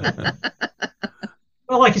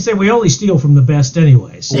 Well, like you said, we only steal from the best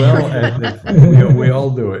anyway. So. Well, we all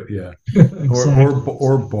do it, yeah. Exactly.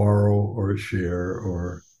 Or borrow, or share,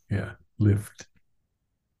 or lift,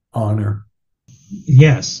 honor.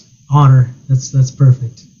 Yes, honor. That's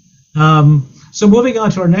perfect. So moving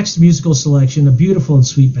on to our next musical selection, a beautiful and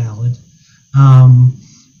sweet ballad, one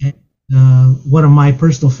of my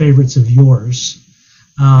personal favorites of yours,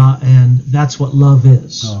 and that's what love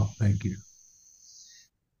is. Oh, thank you.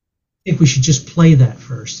 I think we should just play that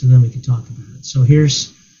first, and then we can talk about it. So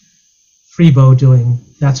here's Freebo doing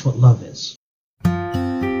That's What Love Is.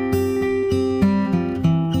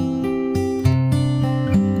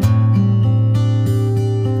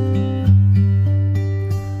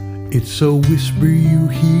 It's a whisper you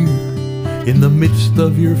hear in the midst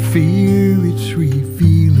of your fear. It's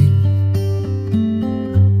revealing.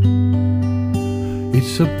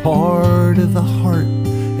 It's a part of the heart,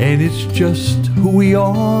 and it's just who we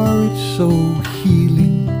are. It's so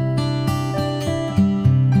healing.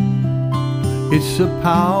 It's a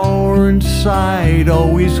power inside,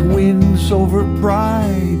 always wins over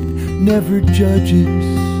pride, never judges.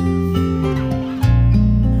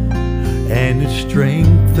 And it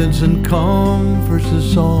strengthens and comforts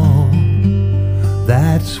us all.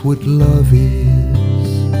 That's what love is.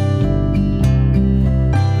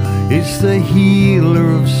 It's the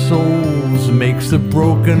healer of souls, makes the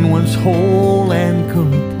broken ones whole and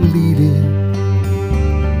completed.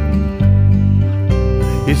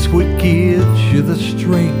 It's what gives you the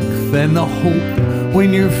strength and the hope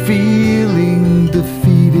when you're feeling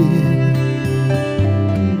defeated.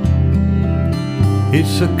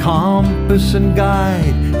 It's a compass and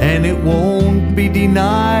guide, and it won't be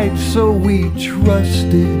denied, so we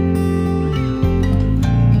trust it.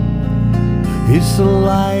 It's the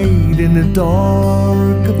light in the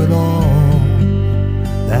dark of it all.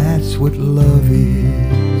 That's what love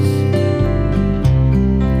is.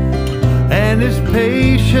 And it's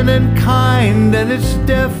patient and kind, and it's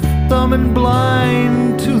deaf, dumb, and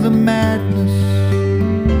blind to the madness.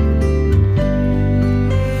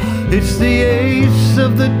 It's the ace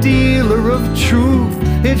of the dealer of truth.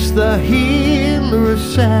 It's the healer of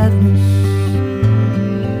sadness.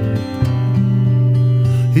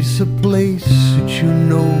 It's a place that you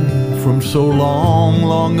know from so long,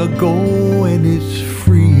 long ago, and it's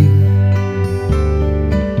free.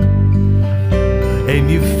 And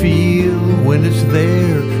you feel when it's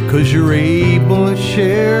there, 'cause you're able to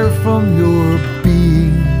share from your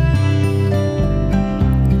being.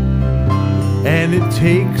 And and it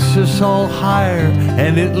takes us all higher,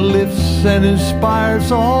 and it lifts and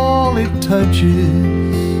inspires all it touches.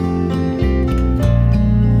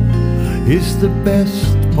 It's the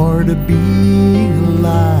best part of being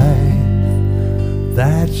alive.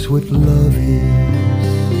 That's what love is.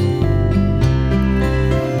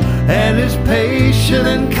 And it's patient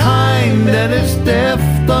and kind, and it's deaf,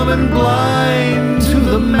 dumb, and blind to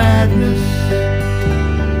the madness.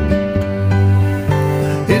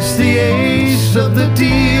 It's the ace of the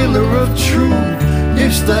dealer of truth.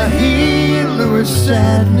 It's the healer of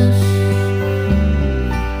sadness.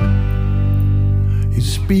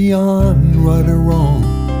 It's beyond right or wrong,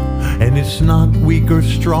 and it's not weak or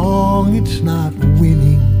strong. It's not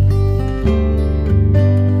winning.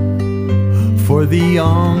 For the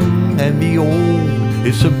young and the old,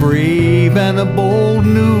 it's a brave and a bold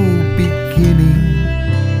new beginning.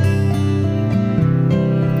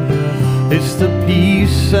 It's the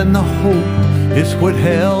peace and the hope, it's what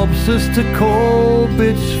helps us to cope,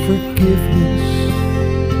 it's forgiveness.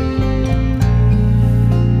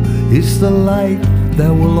 It's the light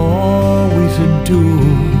that will always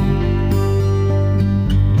endure.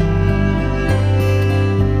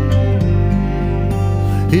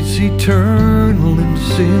 It's eternal and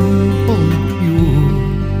simple and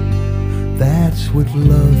pure. That's what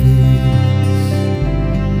love is.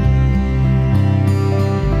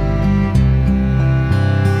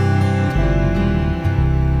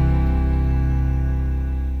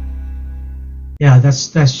 Yeah, that's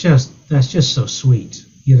just so sweet.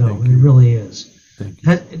 You know, it really is. Thank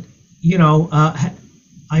you. You know,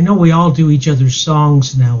 I know we all do each other's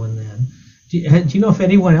songs now and then. Do you know if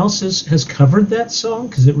anyone else has covered that song?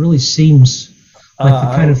 Because it really seems like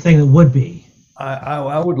the kind of thing it would be.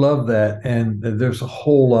 I would love that, and there's a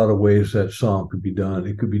whole lot of ways that song could be done.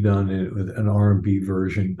 It could be done with an R&B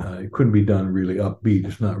version. It couldn't be done really upbeat.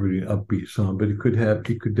 It's not really an upbeat song, but it could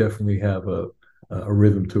definitely have a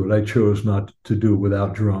rhythm to it. I chose not to do it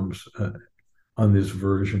without drums on this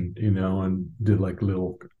version, you know, and did like a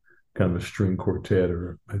little kind of a string quartet,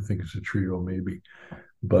 or I think it's a trio maybe.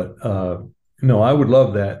 But no, I would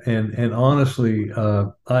love that. And honestly,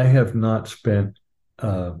 I have not spent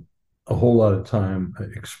a whole lot of time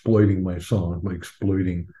exploiting my songs. By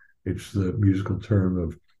exploiting, it's the musical term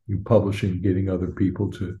of publishing, getting other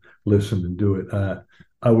people to listen and do it.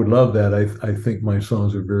 I would love that. I think my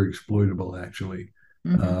songs are very exploitable, actually.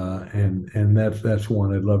 Mm-hmm. And that's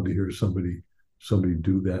one I'd love to hear somebody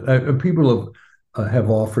do that. People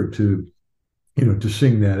have offered to, you know, to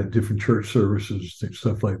sing that at different church services,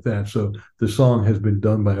 stuff like that. So the song has been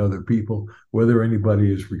done by other people. Whether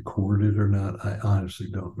anybody has recorded or not, I honestly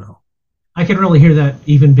don't know. I can really hear that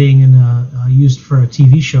even being used for a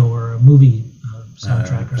TV show or a movie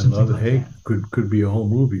soundtrack or something like that. Hey, could be a whole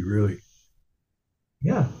movie, really.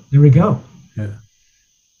 Yeah, there we go. Yeah.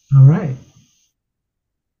 All right.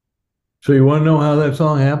 So you want to know how that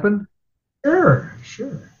song happened? Sure.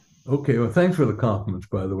 Okay, well, thanks for the compliments,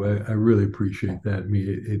 by the way. I really appreciate that.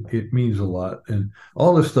 It means a lot. And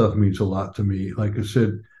all this stuff means a lot to me. Like I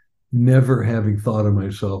said, never having thought of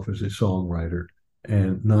myself as a songwriter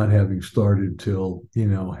and not having started till, you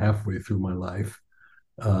know, halfway through my life.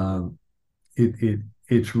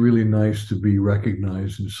 It's really nice to be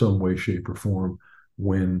recognized in some way, shape, or form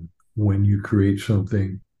when you create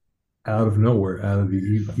something out of nowhere, out of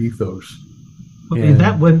the ethos. And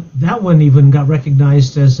that one even got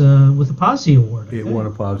recognized as with a Posy Award. It won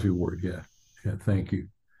a Posy Award. Yeah, thank you.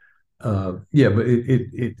 Yeah, but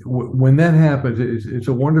when that happens, it's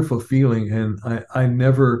a wonderful feeling, and I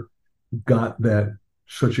never got that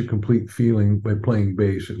such a complete feeling by playing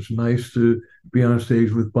bass. It was nice to be on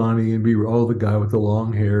stage with Bonnie and be the guy with the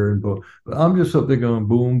long hair, but I'm just up there going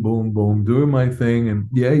boom, boom, boom, doing my thing. And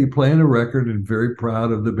yeah, you're playing a record and very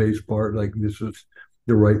proud of the bass part. Like, this was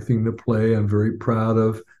the right thing to play. I'm very proud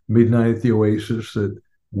of Midnight at the Oasis, that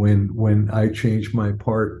when I changed my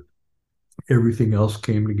part, everything else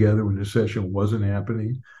came together when the session wasn't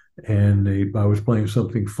happening. And I was playing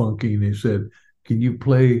something funky, and they said, "Can you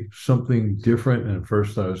play something different?" And at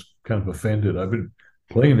first I was kind of offended. I've been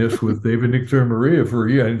playing this with David, Victor, and Maria for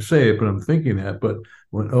a year. I didn't say it, but I'm thinking that. But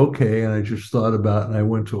went, okay, and I just thought about it, and I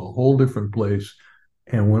went to a whole different place.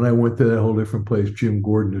 And when I went to that whole different place, Jim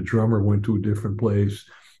Gordon, the drummer, went to a different place,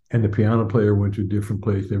 and the piano player went to a different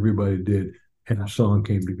place. Everybody did, and the song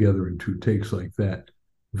came together in 2 takes like that.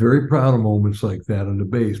 Very proud of moments like that on the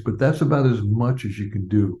bass, but that's about as much as you can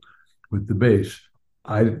do with the bass.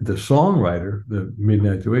 The songwriter, the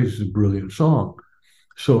Midnight Oasis, is a brilliant song.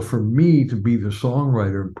 So for me to be the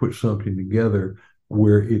songwriter and put something together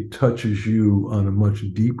where it touches you on a much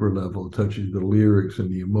deeper level, it touches the lyrics and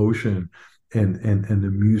the emotion and the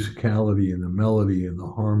musicality and the melody and the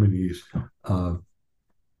harmonies,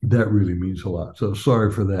 that really means a lot. So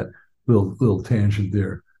sorry for that little tangent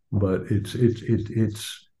there, but it's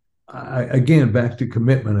again, back to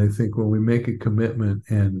commitment. I think when we make a commitment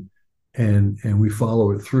and we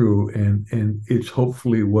follow it through, and it's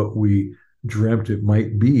hopefully what we dreamt it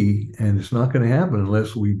might be, and it's not going to happen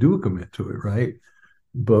unless we do commit to it, right?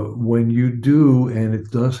 But when you do, and it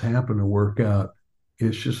does happen to work out,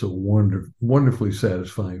 it's just a wonderfully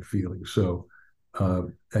satisfying feeling. So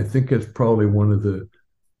I think it's probably one of the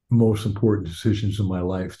most important decisions in my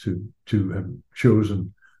life to have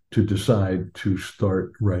chosen to decide to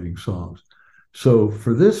start writing songs. So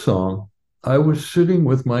for this song, I was sitting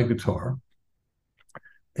with my guitar,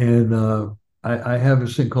 and I have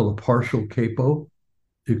this thing called a partial capo.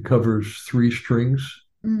 It covers 3 strings,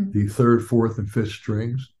 the 3rd, 4th, and 5th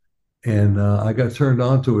strings. And I got turned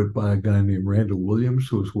on to it by a guy named Randall Williams,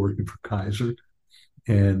 who was working for Kaiser.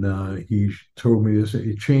 And he told me this: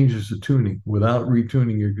 it changes the tuning without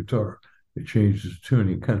retuning your guitar. It changes the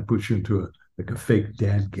tuning, kind of puts you into a fake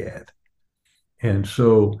dadgad. And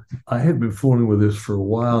so I had been fooling with this for a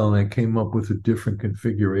while, and I came up with a different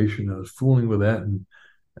configuration. I was fooling with that, and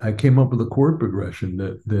I came up with a chord progression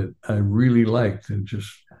that I really liked, and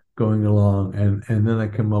just going along. And then I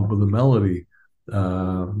came up with a melody.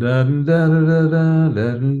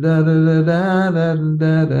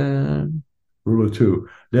 Rule of 2.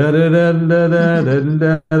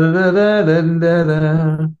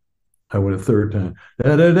 I went a third time.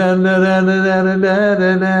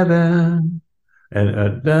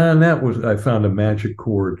 And that was, I found a magic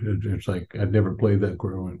chord. It's like I'd never played that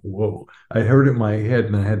chord. I went, whoa. I heard it in my head,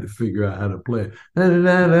 and I had to figure out how to play it.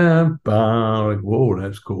 Like, whoa,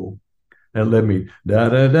 that's cool. And let me da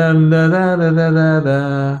da da da da da da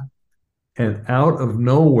da. And out of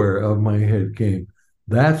nowhere of my head came,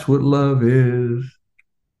 "That's what love is."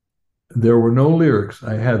 There were no lyrics.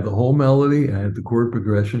 I had the whole melody. I had the chord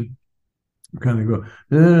progression. Kind of go,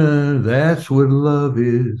 "That's what love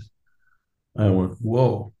is." I went,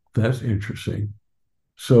 whoa, that's interesting.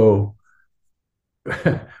 So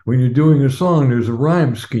when you're doing a song, there's a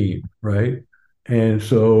rhyme scheme, right? And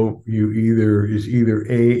so it's either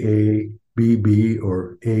A, B, B,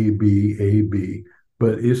 or A, B, A, B,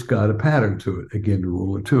 but it's got a pattern to it. Again, the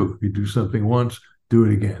rule of 2. If you do something once, do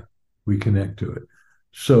it again. We connect to it.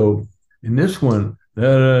 So in this one,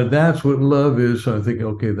 that's what love is. So I think,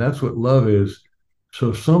 okay, that's what love is.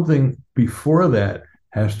 So something before that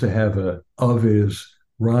has to have a of is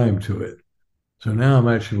rhyme to it. So now I'm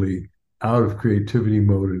actually out of creativity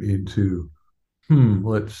mode and into,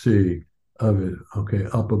 let's see, of it. Okay,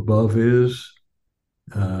 up above is,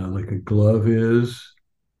 like a glove is,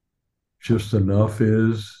 just enough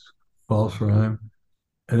is, false rhyme.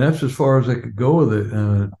 And that's as far as I could go with it.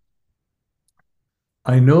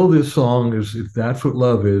 I know this song is, if that's what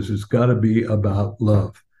love is, it's got to be about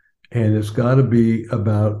love. And it's got to be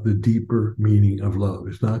about the deeper meaning of love.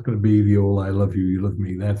 It's not going to be the old "I love you, you love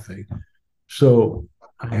me," that thing. So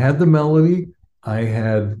I had the melody, I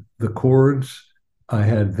had the chords, I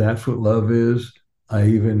had "That's What Love Is." I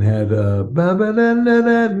even had I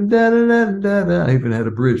even had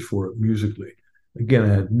a bridge for it musically. Again,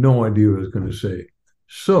 I had no idea what I was going to say.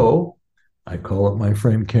 So I call up my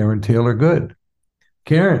friend Karen Taylor Good.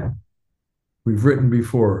 Karen, we've written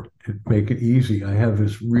before. Make it easy. I have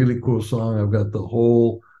this really cool song. I've got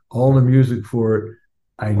all the music for it.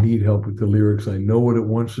 I need help with the lyrics. I know what it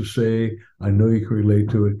wants to say. I know you can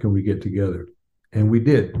relate to it. Can we get together? And we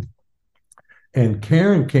did. And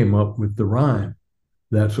Karen came up with the rhyme.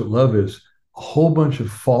 That's what love is. A whole bunch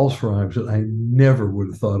of false rhymes that I never would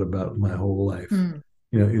have thought about in my whole life.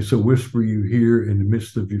 It's a whisper you hear in the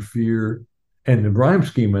midst of your fear. And the rhyme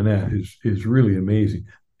scheme on that is really amazing.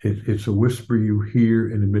 It's a whisper you hear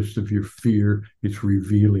in the midst of your fear. It's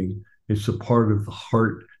revealing. It's a part of the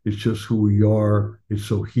heart. It's just who we are. It's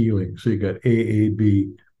so healing. So you got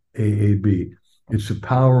AAB, AAB. It's the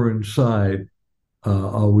power inside,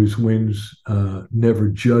 always wins, never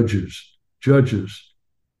judges,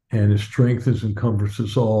 and it strengthens and comforts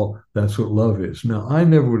us all. That's what love is. Now, I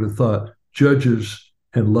never would have thought judges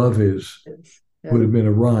and love is would have been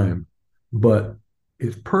a rhyme, but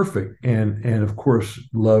it's perfect. And of course,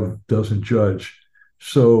 love doesn't judge.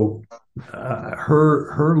 So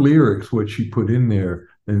her lyrics, what she put in there,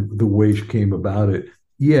 and the way she came about it,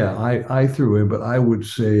 yeah, I threw in, but I would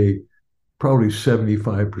say probably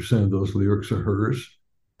 75% of those lyrics are hers,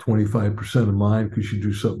 25% of mine, because she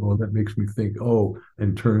do something, oh, that makes me think, oh,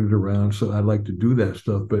 and turn it around. So I like to do that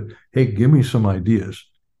stuff. But hey, give me some ideas.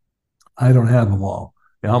 I don't have them all.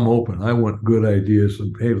 I'm open. I want good ideas.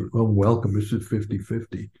 And hey, I'm welcome. This is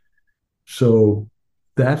 50-50. So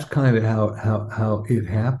that's kind of how it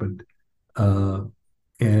happened. And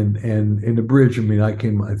in the bridge, I mean, I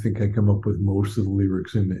think I come up with most of the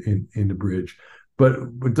lyrics in the bridge, but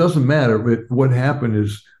it doesn't matter. But what happened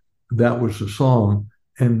is that was the song,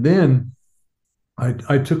 and then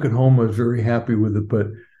I took it home. I was very happy with it, but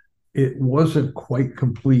it wasn't quite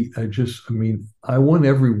complete. I mean, I want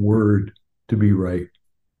every word to be right.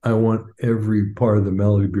 I want every part of the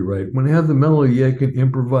melody to be right. When I have the melody, I can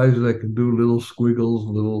improvise it. I can do little squiggles,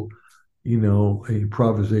 little,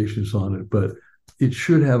 improvisations on it, but it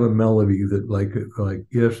should have a melody that like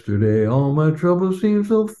yesterday, all my troubles seem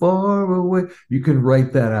so far away. You can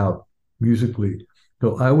write that out musically.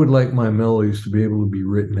 So I would like my melodies to be able to be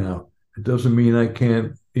written out. It doesn't mean I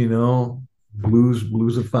can't,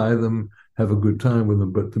 bluesify them, have a good time with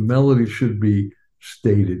them, but the melody should be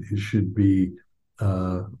stated. It should be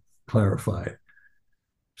clarified.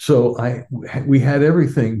 So we had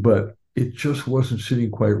everything, but it just wasn't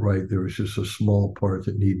sitting quite right. There was just a small part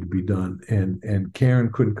that needed to be done, and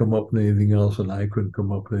Karen couldn't come up with anything else, and I couldn't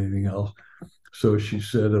come up with anything else. So she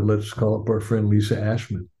said, "Let's call up our friend Lisa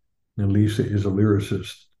Ashman." And Lisa is a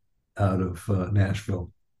lyricist out of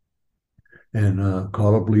Nashville. And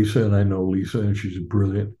called up Lisa, and I know Lisa, and she's a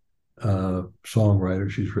brilliant songwriter.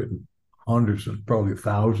 She's written hundreds and probably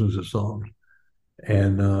thousands of songs.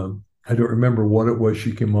 And I don't remember what it was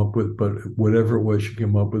she came up with, but whatever it was she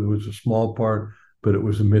came up with, it was a small part, but it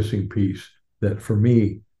was a missing piece that for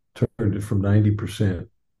me turned it from 90%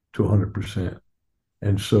 to 100%.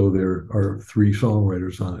 And so there are 3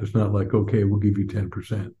 songwriters on it. It's not like, okay, we'll give you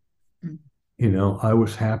 10%. I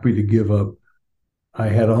was happy to give up. I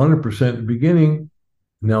had 100% at the beginning.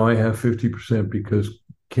 Now I have 50% because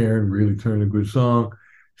Karen really turned a good song.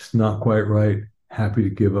 It's not quite right. Happy to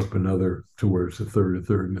give up another towards the third,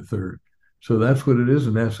 and a third. So that's what it is,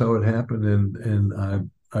 and that's how it happened. And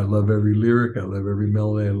I love every lyric. I love every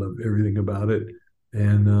melody. I love everything about it.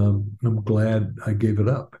 And I'm glad I gave it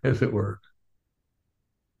up, as it were.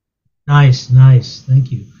 Nice.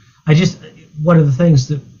 Thank you. One of the things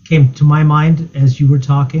that came to my mind as you were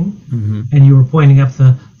talking, and you were pointing up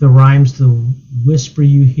the rhymes, the whisper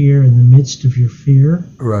you hear in the midst of your fear.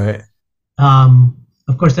 Right.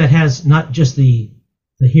 Of course, that has not just the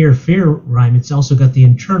hear fear rhyme, it's also got the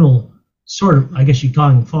internal sort of, I guess you'd call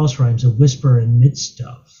them false rhymes, of whisper and midst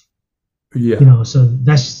of. Yeah. So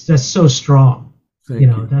that's so strong. Thank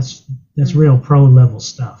you. That's real pro level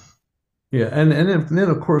stuff. Yeah, and then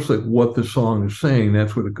of course, like what the song is saying,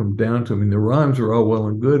 that's what it comes down to. I mean, the rhymes are all well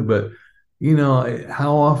and good, but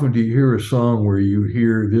how often do you hear a song where you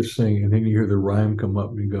hear this thing and then you hear the rhyme come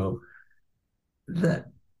up and you go, "That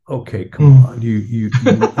okay? Come on, you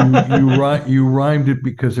rhymed it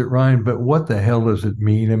because it rhymed, but what the hell does it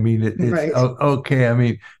mean? I mean, it's Right. Okay. I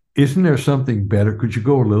mean, isn't there something better? Could you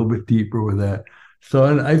go a little bit deeper with that?" So,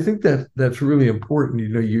 and I think that's really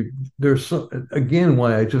important. There's again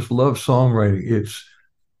why I just love songwriting.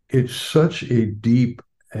 It's such a deep,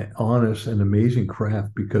 honest, and amazing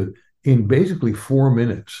craft because in basically 4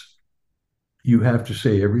 minutes, you have to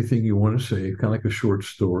say everything you want to say, kind of like a short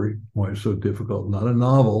story. Why it's so difficult? Not a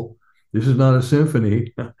novel. This is not a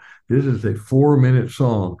symphony. This is a 4-minute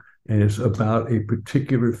song, and it's about a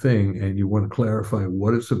particular thing, and you want to clarify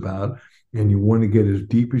what it's about, and you want to get as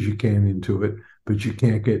deep as you can into it. But you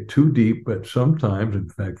can't get too deep, but sometimes, in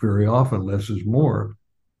fact, very often, less is more.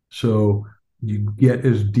 So you get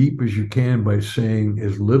as deep as you can by saying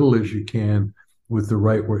as little as you can with the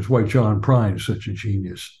right words. Why John Prine is such a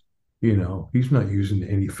genius. He's not using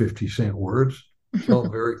any 50-cent words. It's all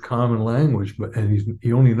very common language, and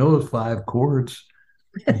he only knows 5 chords.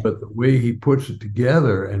 But the way he puts it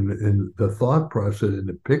together and the thought process and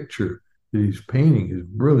the picture that he's painting is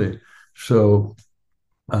brilliant. So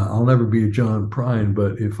I'll never be a John Prine,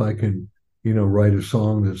 but if I can, write a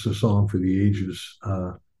song that's a song for the ages,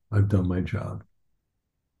 I've done my job.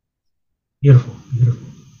 Beautiful.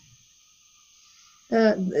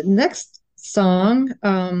 The next song,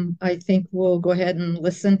 I think we'll go ahead and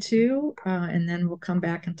listen to, and then we'll come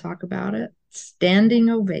back and talk about it. Standing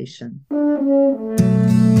Ovation.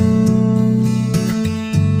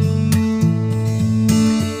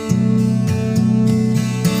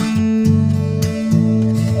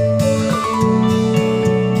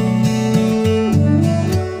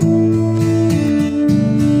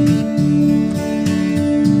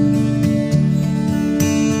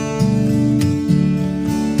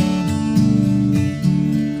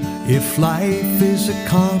 If life is a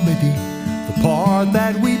comedy, the part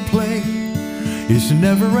that we play is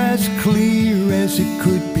never as clear as it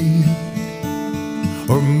could be.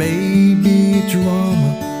 Or maybe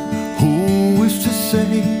drama, who is to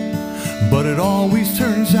say? but it always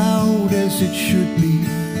turns out as it should be.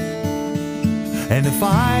 And if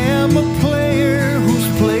I am a player who's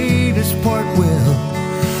played his part well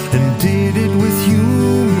and did it with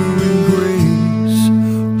humor and grace,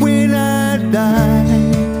 when I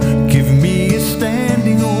die, give me a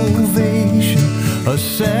standing ovation, a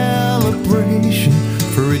celebration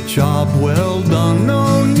for a job well done.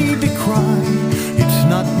 No need to cry, it's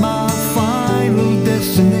not my final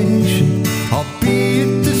destination. I'll be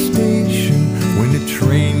at the station when the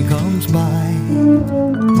train comes by.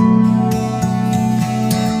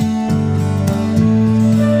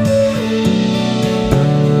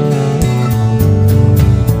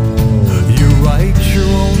 You write your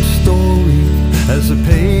own story as the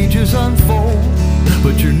pages unfold,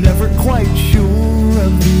 but you're never quite sure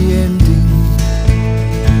of the ending.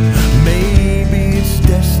 Maybe it's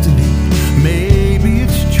destiny, maybe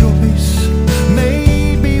it's choice,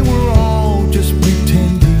 maybe we're all just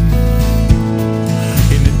pretending.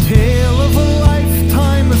 In the tale of a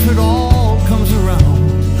lifetime, if it all comes around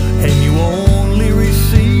and you only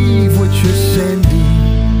receive what you're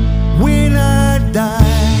sending, when I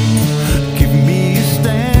die, give me a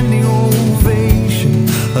standing ovation,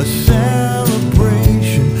 a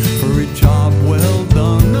celebration for a job well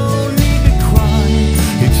done. No need to cry,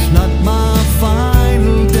 it's not my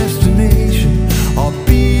final destination. I'll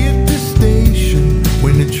be at the station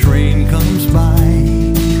when the train comes by.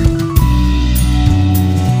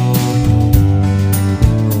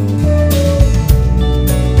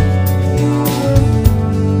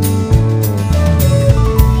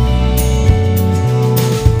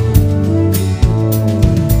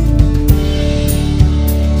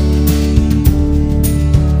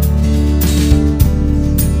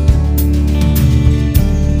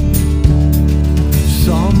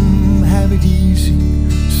 Some have it easy,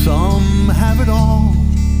 some have it all.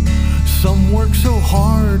 Some work so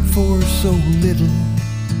hard for so little.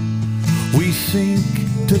 We sink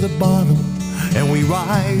to the bottom and we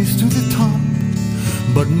rise to the top,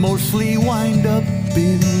 but mostly wind up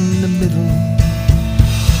in the middle.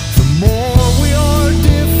 The more we are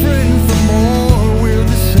different, the more we're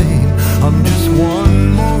the same. I'm just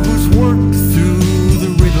one more who's worked through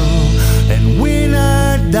the riddle. And when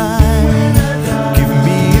I die, give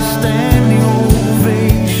me a standing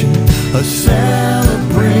ovation, a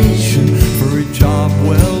celebration for a job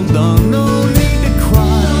well done. No need to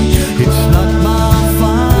cry, it's not my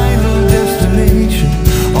final destination.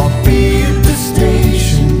 I'll be at the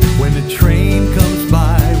station when the train comes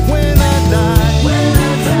by. When I die,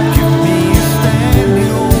 give me a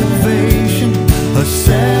standing ovation, a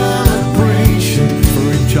celebration for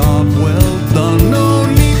a job well done. No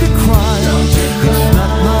need to cry, it's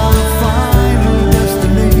not my final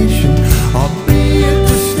destination. I'll be at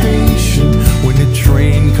the station when the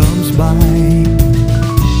train comes by.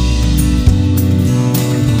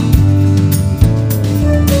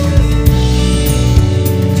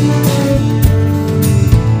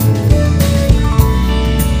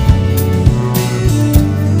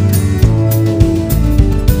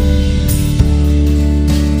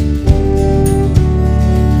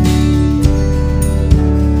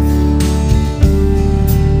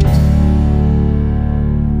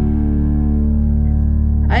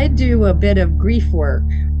 I do a bit of grief work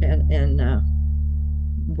and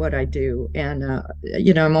what I do, and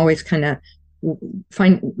I'm always kind of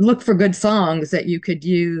look for good songs that you could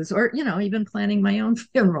use, or even planning my own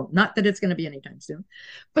funeral. Not that it's going to be anytime soon,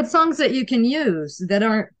 but songs that you can use that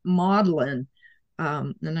aren't maudlin.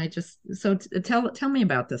 And I just tell me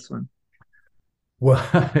about this one. Well,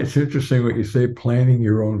 it's interesting what you say, planning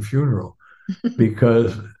your own funeral,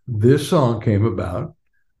 because this song came about.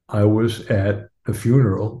 I was at a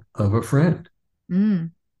funeral of a friend. Mm.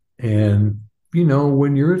 And,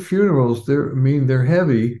 when you're at funerals, they're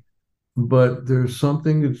heavy, but there's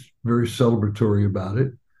something that's very celebratory about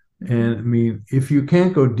it. And if you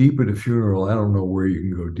can't go deep at a funeral, I don't know where you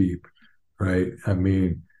can go deep, right?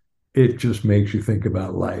 It just makes you think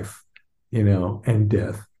about life, and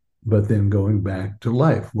death, but then going back to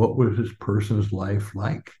life. What was this person's life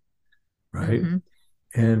like, right? Mm-hmm.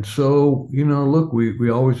 And so, look, we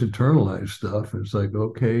always internalize stuff. It's like,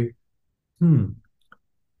 okay,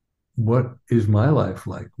 what is my life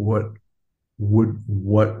like? What will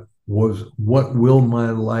my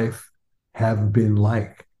life have been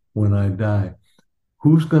like when I die?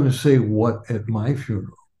 Who's going to say what at my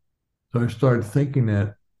funeral? So I started thinking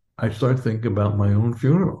about my own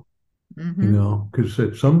funeral,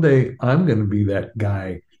 because someday I'm going to be that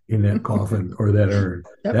guy in that coffin or that urn.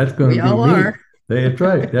 Yep, that's going to be me. Are. That's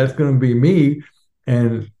right. That's going to be me.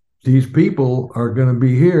 And these people are going to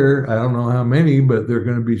be here. I don't know how many, but there are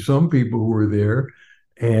going to be some people who are there.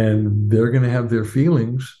 and they're going to have their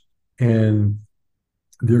feelings, and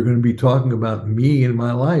they're going to be talking about me in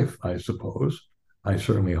my life, I suppose. I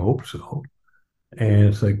certainly hope so. And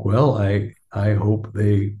it's like, well, I hope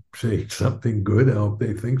they say something good. I hope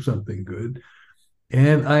they think something good.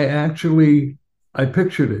 And I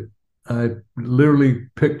pictured it. I literally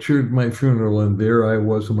pictured my funeral, and there I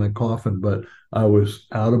was in my coffin, but I was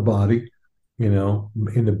out of body, in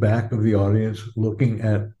the back of the audience, looking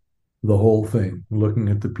at the whole thing, looking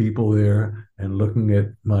at the people there and looking at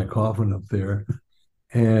my coffin up there.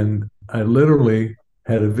 And I literally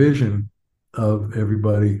had a vision of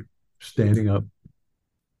everybody standing up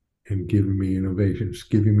and giving me an ovation,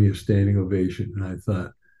 giving me a standing ovation. And I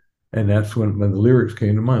thought, and that's when the lyrics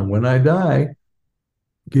came to mind. When I die,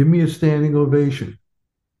 give me a standing ovation.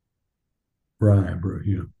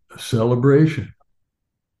 Rhyme, a celebration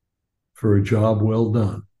for a job well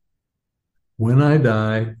done. When I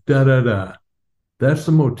die, da da da. That's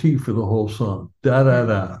the motif for the whole song. Da da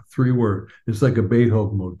da. 3 words. It's like a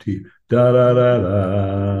Beethoven motif. Da da da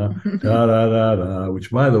da. Da da da da.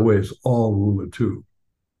 Which, by the way, is all rule of 2.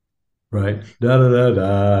 Right? Da da da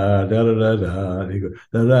da. Da da da da. And you go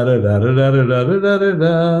da da da da da da da da da da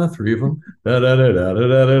da. 3 of them. Da da da da da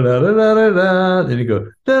da da da da da da. Then you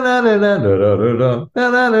go da da da da da da da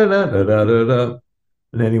da da da da da da da.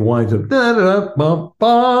 And then he winds up da da da bum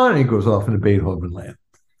bum. And he goes off into Beethoven land.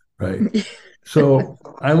 Right? So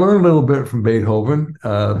I learned a little bit from Beethoven,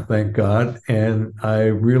 thank God, and I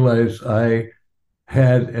realized I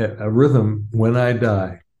had a rhythm. When I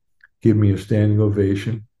die, give me a standing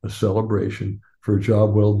ovation, a celebration for a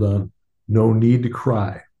job well done. No need to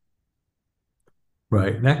cry.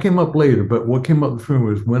 Right. And that came up later, but what came up for me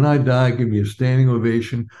was, when I die, give me a standing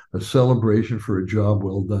ovation, a celebration for a job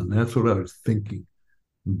well done. That's what I was thinking,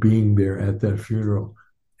 being there at that funeral.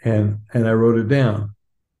 And I wrote it down.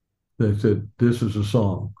 That said, this is a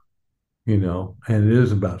song, and it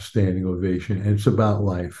is about standing ovation, and it's about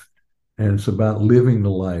life, and it's about living the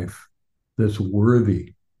life that's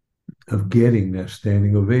worthy of getting that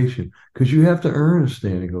standing ovation, because you have to earn a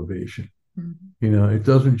standing ovation. It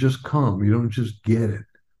doesn't just come. You don't just get it.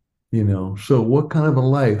 So what kind of a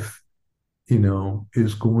life,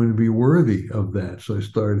 is going to be worthy of that? So I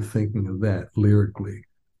started thinking of that lyrically.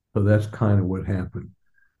 So that's kind of what happened.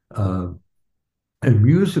 And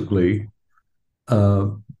musically,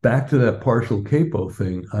 back to that partial capo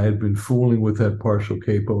thing, I had been fooling with that partial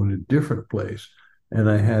capo in a different place, and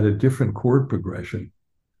I had a different chord progression,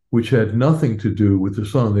 which had nothing to do with the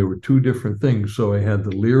song. They were 2 different things. So I had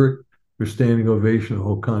the lyric for standing ovation, the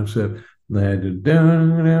whole concept, and I had to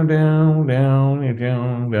down, down, down, down,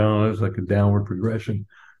 down, down. It was like a downward progression.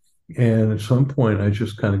 And at some point, I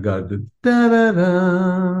just kind of got to da da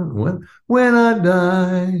da. When I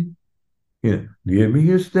die. Give me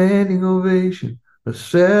a standing ovation, a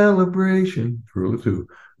celebration for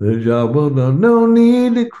the job well done. No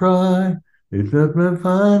need to cry. It's not my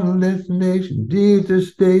final destination. Deed to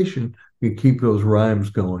station. You keep those rhymes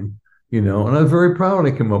going, and I was very proud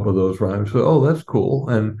when I came up with those rhymes. So, that's cool.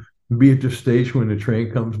 And be at the station when the train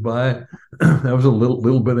comes by. That was a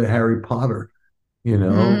little bit of Harry Potter,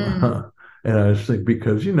 And I was thinking,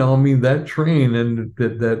 because, that train, and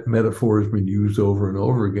that metaphor has been used over and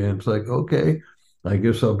over again. It's like, okay, I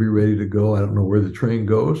guess I'll be ready to go. I don't know where the train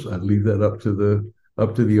goes. I'd leave that up to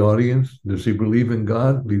the audience. Does he believe in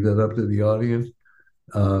God? Leave that up to the audience.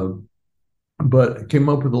 But I came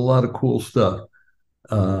up with a lot of cool stuff.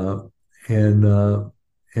 And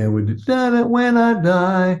we did that when I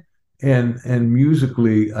die. And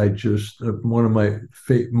musically, I just, one of my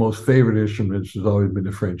most favorite instruments has always been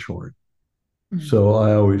the French horn. So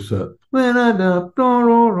I always when I die,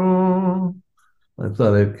 I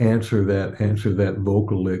thought I'd answer that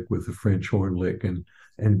vocal lick with the French horn lick, and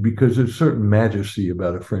because there's a certain majesty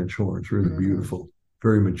about a French horn. It's really beautiful,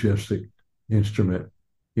 very majestic instrument,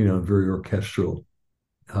 very orchestral.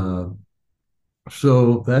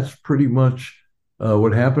 So that's pretty much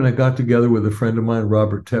what happened. I got together with a friend of mine,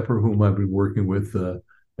 Robert Tepper, whom I've been working with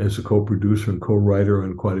as a co-producer and co-writer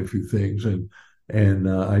on quite a few things, and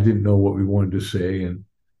I didn't know what we wanted to say. And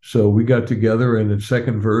so we got together, and the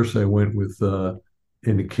second verse I went with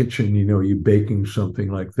in the kitchen, you baking something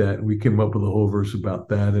like that. And we came up with a whole verse about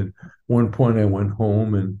that. And at one point I went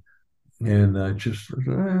home and I just,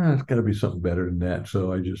 it's got to be something better than that.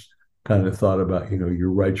 So I just kind of thought about, you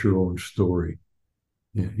write your own story.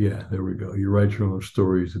 Yeah, there we go. You write your own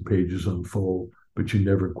stories, the pages unfold, but you're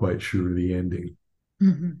never quite sure of the ending,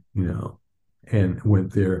 and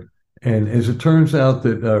went there. And as it turns out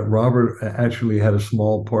that Robert actually had a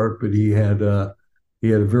small part, but he had a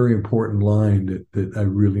very important line that I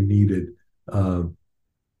really needed.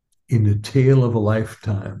 in the tale of a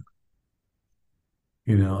lifetime.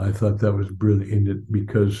 I thought that was brilliant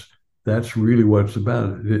because that's really what it's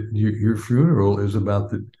about. Your funeral is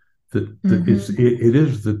about it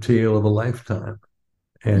is the tale of a lifetime.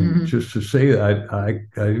 And just to say that, I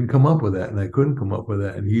didn't come up with that, and I couldn't come up with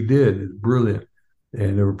that, and he did. It's brilliant.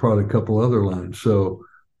 And there were probably a couple other lines. So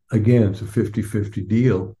again, it's a 50-50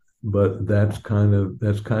 deal, but that's kind of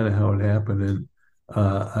how it happened. And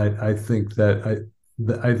I think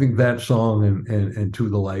that song and To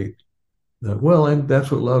the Light. And that's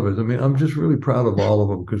what love is. I mean, I'm just really proud of all of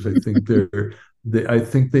them because I think I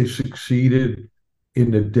think they succeeded in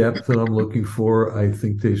the depth that I'm looking for. I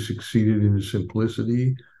think they succeeded in the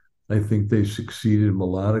simplicity. I think they succeeded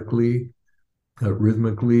melodically,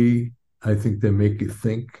 rhythmically. I think they make you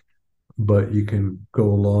think, but you can go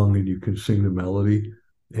along and you can sing the melody.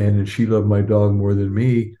 And She Loved My Dog More Than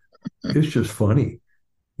Me, it's just funny,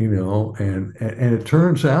 and it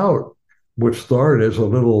turns out what started as a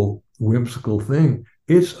little whimsical thing,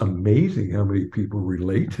 it's amazing how many people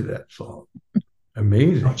relate to that song.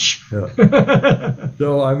 Amazing. Yeah.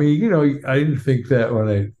 So I mean, I didn't think that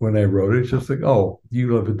when I wrote it. It's just like, oh,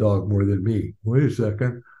 you love a dog more than me. Wait a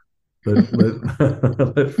second. Let's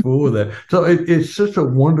fool with that. So it's such a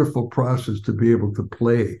wonderful process to be able to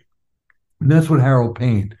play. And that's what Harold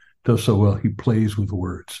Payne does so well. He plays with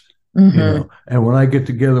words. And when I get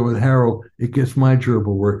together with Harold, it gets my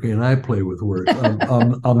gerbil working, and I play with words.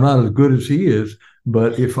 I'm not as good as he is,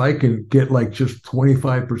 but if I can get like just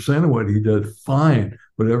 25% of what he does, fine.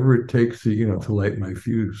 Whatever it takes to light my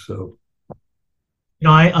fuse. So,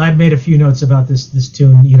 I made a few notes about this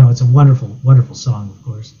tune. It's a wonderful, wonderful song, of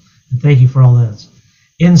course, and thank you for all those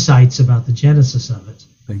insights about the genesis of it.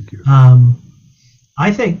 Thank you.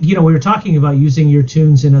 I think we were talking about using your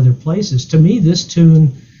tunes in other places. To me, this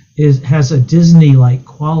tune has a Disney-like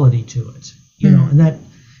quality to it, and that,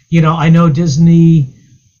 I know Disney,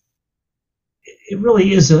 it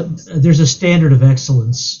really is there's a standard of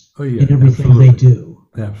excellence in everything they do.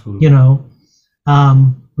 Absolutely.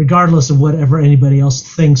 Regardless of whatever anybody else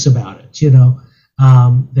thinks about it,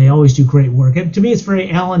 they always do great work. And to me, it's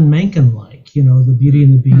very Alan Menken-like, the Beauty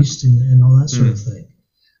and the Beast and all that sort of thing.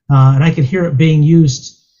 And I could hear it being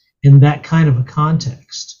used in that kind of a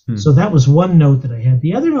context. So that was one note that I had.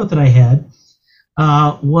 The other note that I had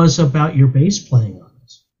was about your bass playing on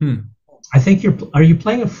it. I think are you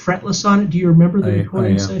playing a fretless on it? Do you remember the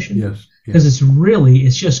recording session? Yes. Because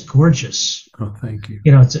it's just gorgeous. Oh, thank you.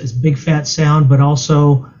 It's a big fat sound, but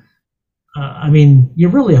also, I mean,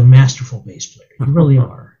 you're really a masterful bass player. You really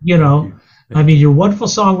are. I mean, you're a wonderful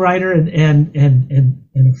songwriter and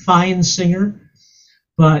a fine singer.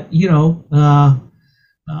 But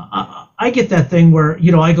I get that thing where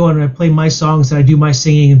I go and I play my songs and I do my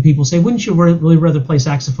singing, and people say, "Wouldn't you really rather play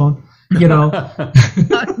saxophone?" No.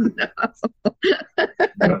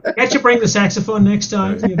 Can't you bring the saxophone next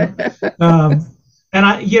time? And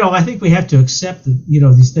I think we have to accept that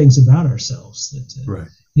these things about ourselves. That right.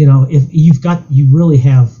 If you really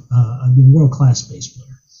have a world-class bass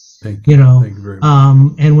player. Thank you. Thank you very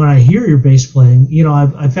much. And when I hear your bass playing,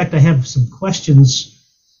 in fact, I have some questions.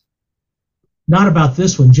 Not about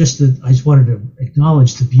this one, just that I just wanted to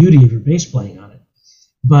acknowledge the beauty of your bass playing on it.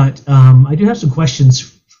 But I do have some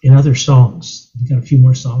questions in other songs. We've got a few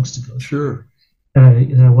more songs to go through. Sure. That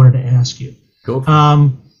I wanted to ask you. Go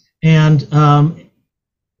for it.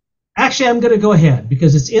 Actually, I'm going to go ahead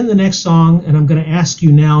because it's in the next song, and I'm going to ask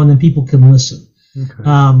you now, and then people can listen. Okay.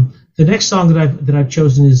 The next song that I've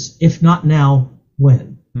chosen is "If Not Now,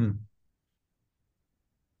 When,"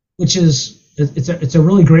 which is it's a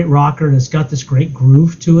really great rocker, and it's got this great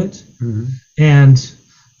groove to it. And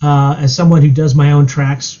as someone who does my own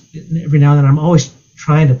tracks every now and then, I'm always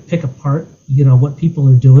trying to pick apart what people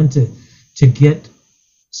are doing to get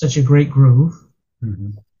such a great groove.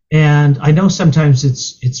 And I know sometimes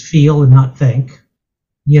it's feel and not think.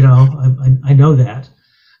 I know that.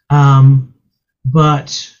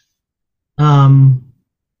 But on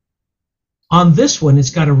this one, it's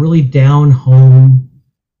got a really down home,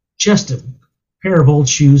 just a pair of old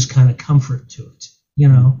shoes kind of comfort to it,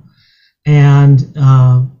 and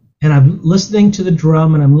I'm listening to the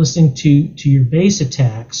drum, and I'm listening to your bass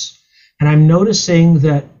attacks, and I'm noticing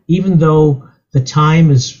that even though the time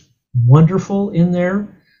is wonderful in there,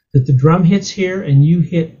 that the drum hits here and you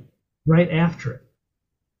hit right after it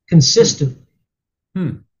consistently.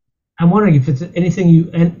 I'm wondering if it's anything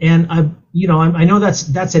I know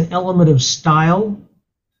that's an element of style,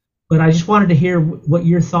 but I just wanted to hear what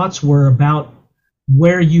your thoughts were about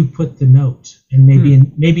where you put the note, and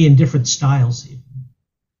maybe in different styles even.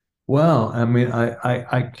 Well, I mean,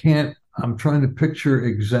 I can't I'm trying to picture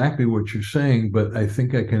exactly what you're saying, but I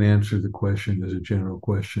think I can answer the question as a general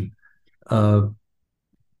question. Uh,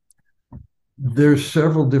 there's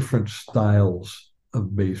several different styles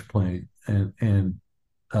of bass playing, and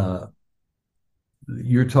uh,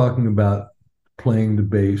 you're talking about playing the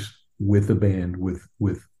bass with a band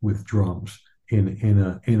with drums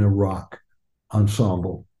in a rock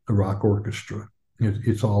ensemble, a rock orchestra.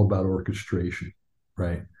 It's all about orchestration,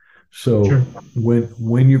 right? So Sure.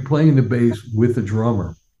 when you're playing the bass with a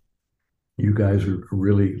drummer, you guys are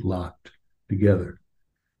really locked together.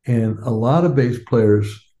 And a lot of bass players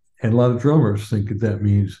and a lot of drummers think that that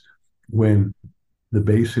means when the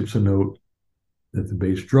bass hits a note, that the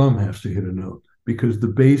bass drum has to hit a note because the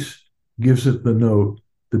bass gives it the note,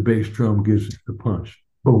 the bass drum gives it the punch.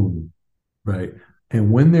 Boom, right? And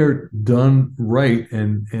when they're done right,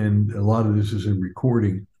 and a lot of this is in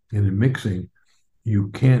recording and in mixing, you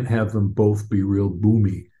can't have them both be real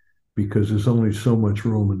boomy because there's only so much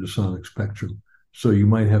room in the sonic spectrum. So you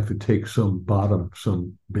might have to take some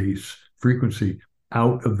bass frequency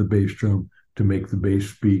out of the bass drum to make the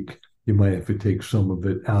bass speak. You might have to take some of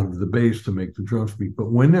it out of the bass to make the drum speak.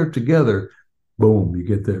 But when they're together, boom, you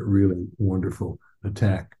get that really wonderful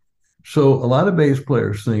attack. So a lot of bass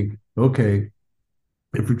players think, okay,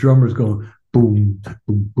 if a drummer's going boom,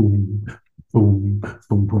 boom, boom, boom,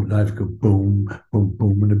 boom, boom, I have to go boom, boom,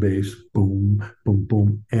 boom in the bass, boom, boom,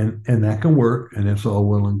 boom, and that can work, and it's all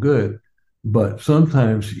well and good. But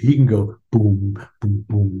sometimes he can go boom, boom,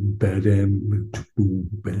 boom, badam, boom,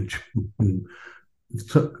 bench, boom.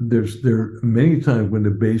 So there are many times when the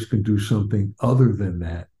bass can do something other than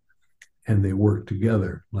that, and they work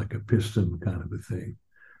together like a piston kind of a thing,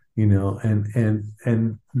 and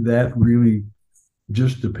that really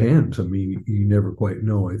just depends. I mean, you never quite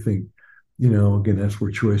know. I think, again, that's where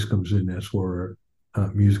choice comes in. That's where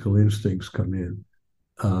musical instincts come in.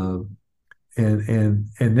 And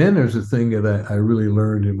then there's a thing that I really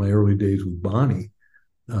learned in my early days with Bonnie,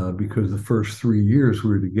 because the first 3 years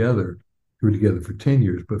we were together. We were together for 10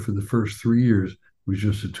 years, but for the first 3 years, it was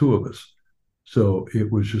just the two of us. So it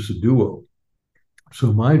was just a duo.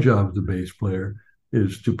 So my job as a bass player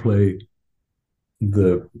is to play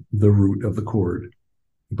the root of the chord,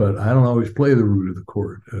 but I don't always play the root of the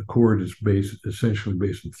chord. A chord is essentially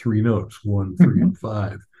based on three notes, 1, 3, and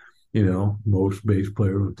 5. Most bass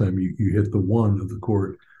players, the time you hit the one of the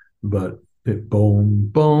chord, but it boom,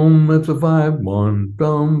 boom, that's a 5, 1,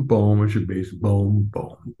 boom, boom, it's your bass, boom,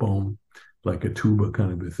 boom, boom, like a tuba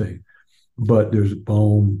kind of a thing. But there's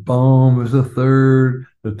boom, boom is a third,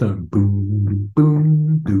 the time boom,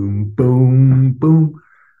 boom, boom, boom, boom.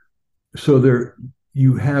 So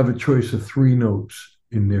you have a choice of three notes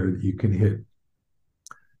in there that you can hit,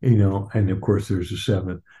 and of course there's a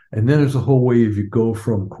seventh. And then there's a whole way if you go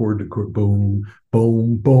from chord to chord, boom,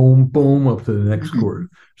 boom, boom, boom, up to the next chord.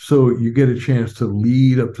 So you get a chance to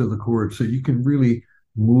lead up to the chord so you can really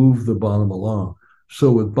move the bottom along.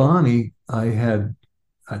 So with Bonnie, I had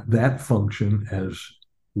that function as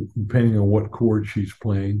depending on what chord she's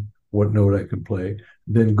playing, what note I can play,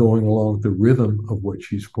 then going along with the rhythm of what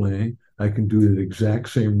she's playing, I can do the exact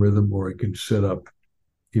same rhythm, or I can set up,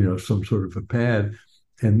 some sort of a pad.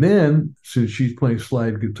 And then since she's playing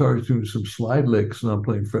slide guitar, she's doing some slide licks, and I'm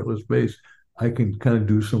playing fretless bass, I can kind of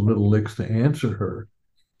do some little licks to answer her.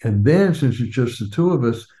 And then since it's just the two of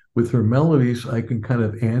us, with her melodies, I can kind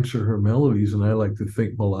of answer her melodies, and I like to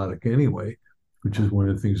think melodic anyway, which is one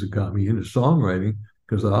of the things that got me into songwriting,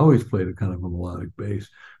 because I always played a kind of a melodic bass.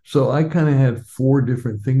 So I kind of had 4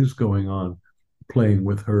 different things going on playing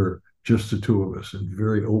with her, just the two of us, and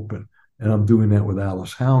very open. And I'm doing that with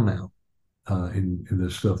Alice Howe now, in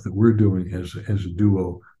the stuff that we're doing as a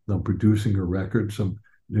duo. I'm producing her records. I'm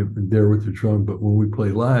there with the drum, but when we play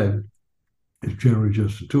live, it's generally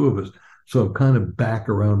just the two of us. So I'm kind of back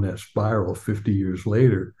around that spiral 50 years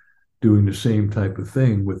later, doing the same type of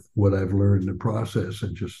thing with what I've learned in the process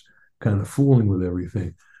and just kind of fooling with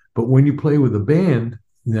everything. But when you play with a band,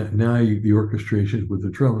 now the orchestration is with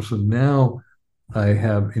the drums. So now I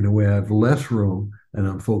have, in a way, I have less room, and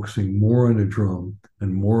I'm focusing more on the drum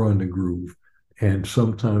and more on the groove. And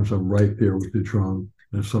sometimes I'm right there with the drum,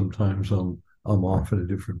 and sometimes I'm off in a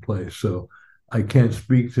different place. So I can't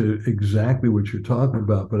speak to exactly what you're talking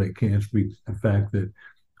about, but I can speak to the fact that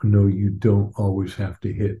no, you don't always have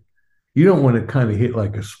to hit. You don't want to kind of hit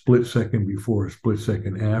like a split second before, a split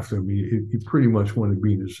second after. I mean, you pretty much want to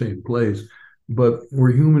be in the same place. But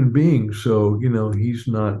we're human beings, so he's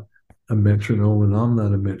not a metronome, and I'm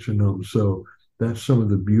not a metronome. So that's some of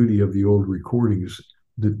the beauty of the old recordings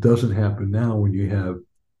that doesn't happen now when you have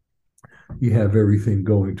everything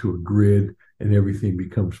going to a grid and everything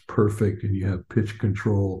becomes perfect, and you have pitch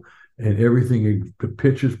control and everything, the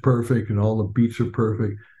pitch is perfect and all the beats are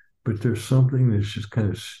perfect, but there's something that's just kind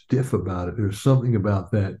of stiff about it. There's something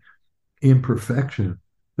about that imperfection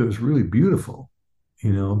that was really beautiful,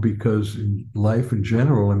 because in life in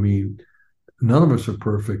general, I mean, none of us are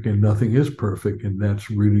perfect and nothing is perfect, and that's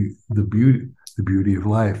really the beauty of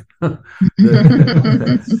life.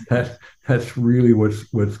 That's really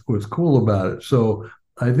what's cool about it. So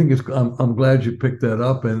I think I'm glad you picked that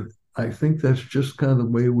up, and I think that's just kind of the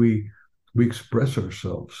way we express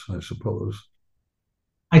ourselves, I suppose.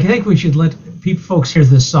 I think we should let folks hear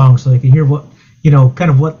this song so they can hear what, kind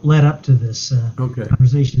of what led up to this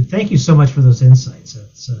conversation. Thank you so much for those insights.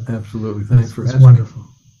 Absolutely. Thanks for asking. It's wonderful.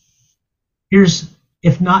 Here's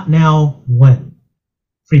If Not Now, When?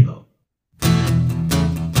 Freebo.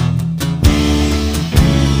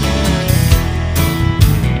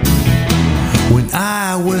 When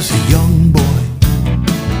I was a young boy,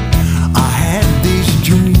 I had these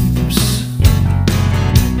dreams,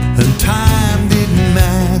 and time didn't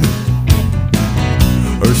matter,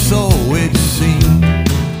 or so it seemed.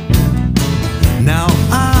 Now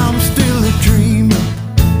I'm still a dreamer,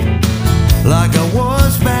 like I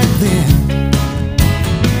was back then,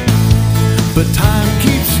 but time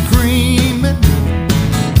keeps screaming,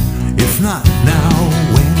 if not now,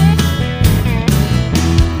 when?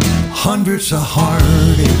 Hundreds of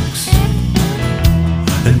heartaches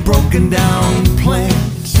and broken down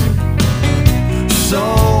plans,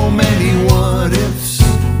 so many what ifs,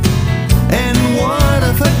 and what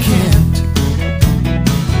if I can't?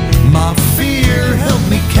 My fear held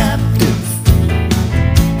me captive,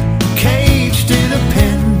 caged in a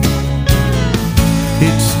pen.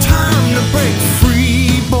 It's time to break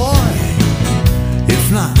free, boy,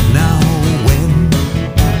 if not now, when?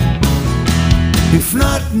 If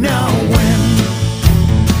not now, when?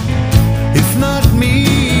 If not me,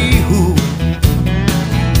 who?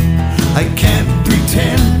 I can't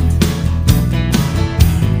pretend,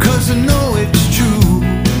 'cause I know it's true.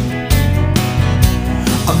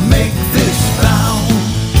 I make this vow,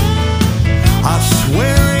 I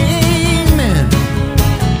swear, amen.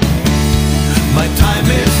 My time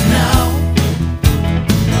is now,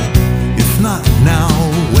 if not now,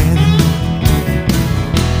 when?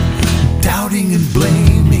 Doubting and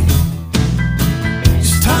blaming,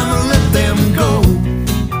 it's time to let them go,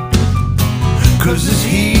 'cause this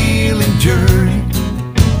healing journey,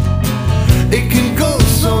 it can go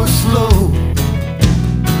so slow.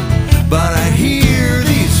 But I hear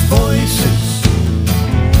these voices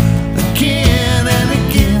again and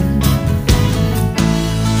again.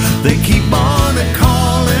 They keep on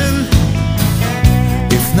calling,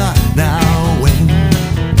 if not now, when?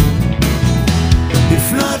 If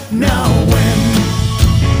not now, when?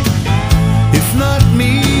 If not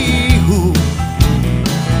me, who?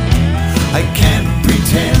 I can't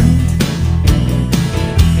pretend,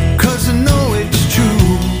 'cause I know it's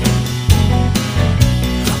true.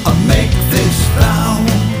 I make this vow,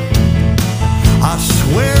 I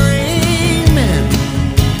swear, amen.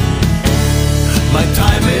 My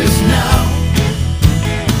time is now,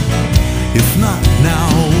 if not now,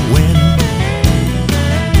 when?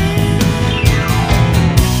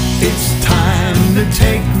 It's time to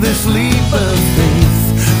take this leap of faith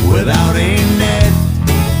without a net.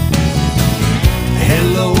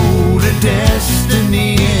 Hello to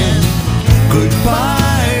destiny and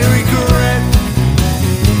goodbye regret.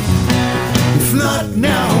 If not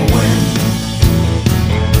now, when?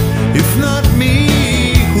 If not me,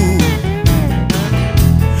 who?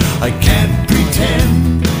 I can't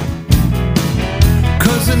pretend,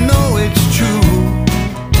 'cause I know it's true.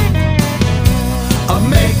 I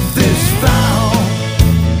make this vow,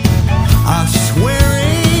 I swear,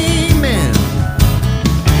 amen.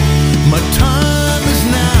 My time is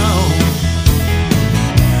now,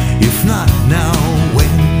 if not now,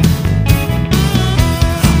 when?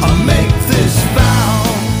 I make this vow,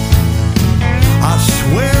 I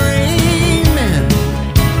swear, amen.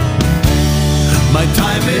 My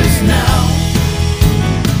time is now,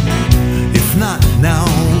 if not now,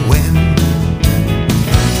 when?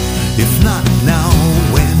 If not now,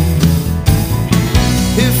 when?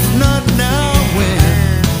 If not now, when?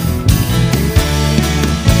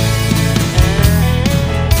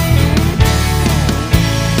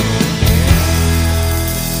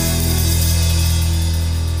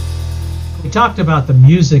 We talked about the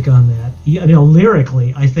music on that.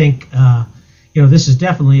 Lyrically, I think, this is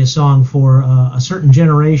definitely a song for a certain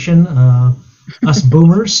generation, us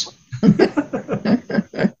boomers.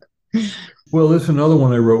 Well, this is another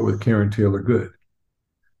one I wrote with Karen Taylor Good.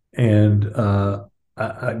 And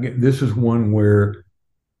this is one where,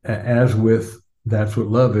 as with That's What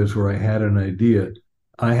Love Is, where I had an idea,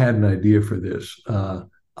 I had an idea for this. I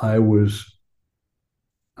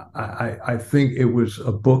think it was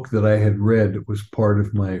a book that I had read that was part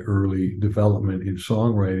of my early development in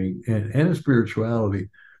songwriting and in spirituality,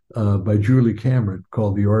 by Julie Cameron,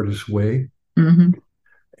 called The Artist's Way. Mm-hmm.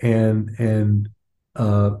 And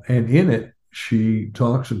in it, she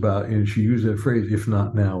talks about, and she used that phrase, "If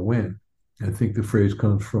not now, when?" I think the phrase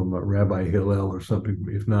comes from Rabbi Hillel or something.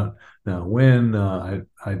 If not now, when? I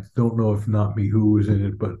don't know if Not Me Who was in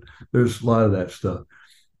it, but there's a lot of that stuff.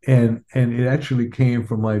 And it actually came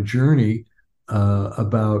from my journey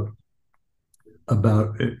about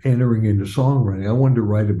entering into songwriting. I wanted to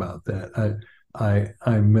write about that. I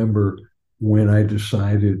remember when I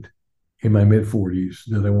decided in my mid-40s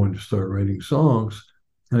that I wanted to start writing songs,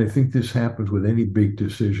 and I think this happens with any big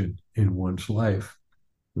decision in one's life,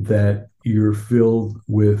 that you're filled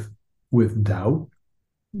with doubt,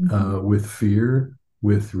 with fear,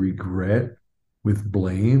 with regret, with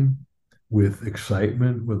blame, with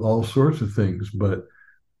excitement, with all sorts of things. But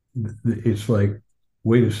it's like,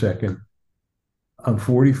 wait a second, I'm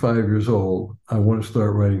 45 years old. I want to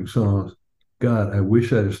start writing songs. God, I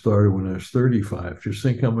wish I'd have started when I was 35. Just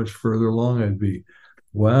think how much further along I'd be.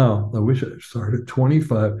 Wow, I wish I'd started at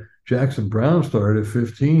 25. Jackson Browne started at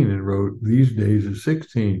 15 and wrote These Days at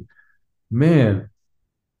 16. Man,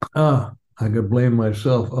 I could blame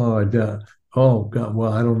myself. Oh God,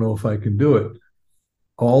 well, I don't know if I can do it.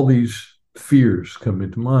 All these fears come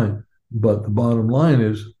into mind. But the bottom line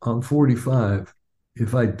is, I'm 45.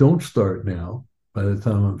 If I don't start now, by the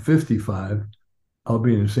time I'm 55, I'll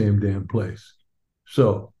be in the same damn place.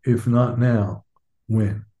 So if not now,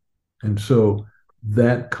 when? And so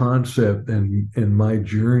that concept and my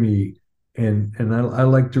journey, and I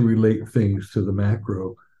like to relate things to the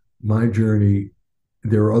macro. My journey,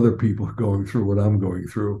 there are other people going through what I'm going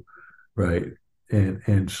through, right?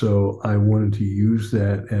 And so I wanted to use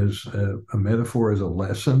that as a metaphor, as a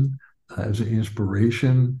lesson, as an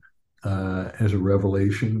inspiration, as a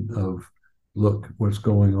revelation of, look, what's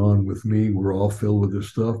going on with me. We're all filled with this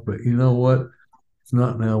stuff, but you know what? It's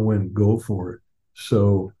not now, when? Go for it.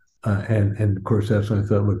 So, and of course, that's when I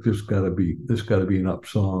thought, look, this got to be an up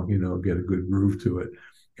song, get a good groove to it.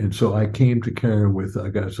 And so I came to Karen with, I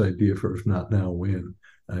got this idea for If Not Now, When?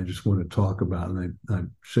 I just want to talk about it. And I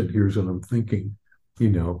said, here's what I'm thinking,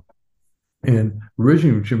 And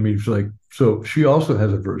originally, Jimmy was like, so she also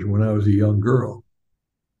has a version. When I was a young girl,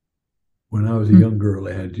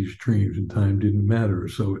 I had these dreams and time didn't matter, or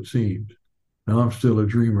so it seemed. Now I'm still a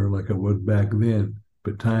dreamer like I was back then,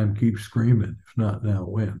 but time keeps screaming, if not now,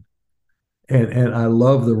 when? And I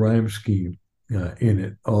love the rhyme scheme in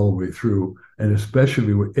it all the way through, and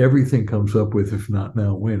especially when everything comes up with if not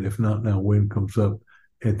now, when? If not now, when comes up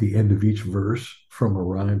at the end of each verse from a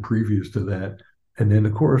rhyme previous to that. And then the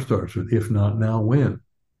chorus starts with, if not now, when?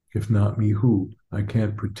 If not me, who? I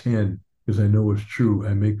can't pretend, because I know it's true.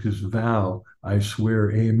 I make this vow. I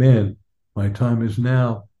swear, amen. My time is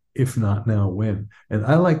now. If not now, when? And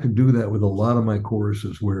I like to do that with a lot of my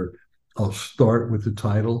choruses, where I'll start with the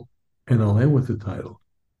title and I'll end with the title.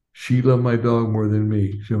 She loved my dog more than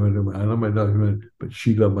me. I love my dog, but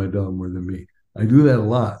she loved my dog more than me. I do that a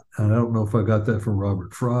lot. And I don't know if I got that from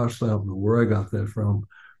Robert Frost. I don't know where I got that from,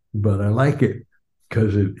 but I like it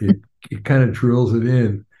because it kind of drills it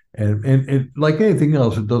in. And like anything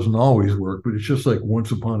else, it doesn't always work, but it's just like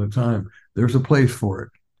once upon a time, there's a place for it.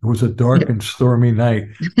 It was a dark and stormy night.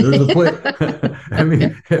 There's a place. I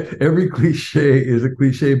mean, every cliche is a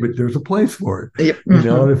cliche, but there's a place for it.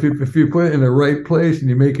 And if you put it in the right place and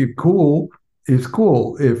you make it cool, it's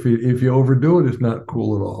cool. If you overdo it, it's not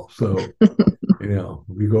cool at all. So,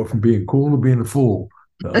 we go from being cool to being a fool.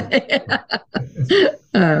 So.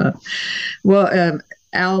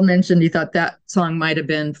 Al mentioned he thought that song might have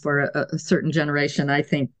been for a certain generation. I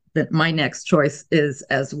think that my next choice is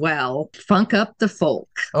as well. Funk Up the Folk.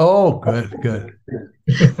 Oh, good.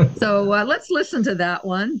 So let's listen to that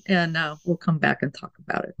one, and we'll come back and talk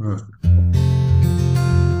about it.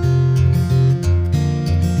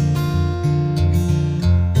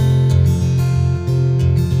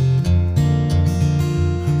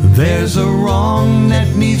 There's a wrong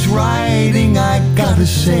that needs righting, I gotta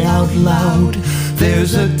say out loud.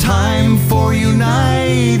 There's a time for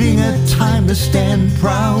uniting, a time to stand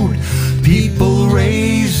proud. People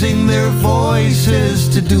raising their voices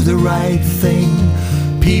to do the right thing.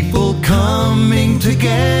 People coming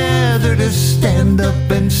together to stand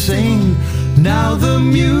up and sing. Now the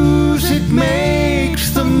music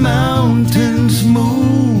makes the mountains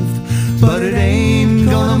move, but it ain't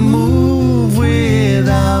gonna move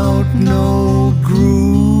without no groove.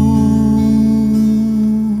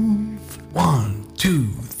 1, 2,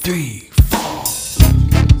 3, 4.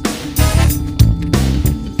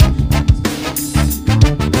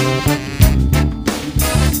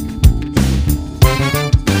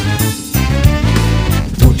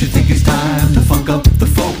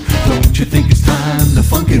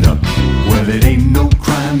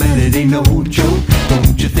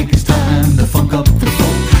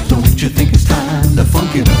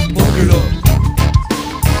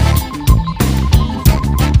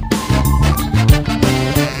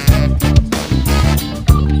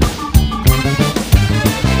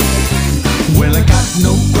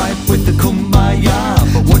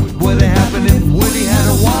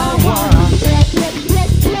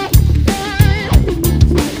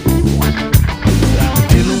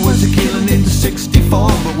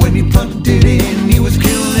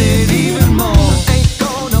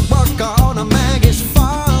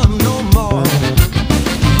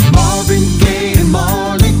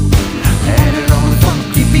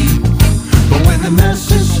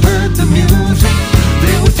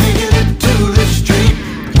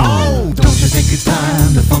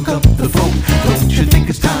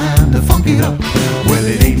 up. Well,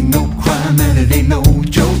 it ain't no crime and it ain't no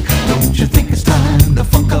joke. Don't you think it's time to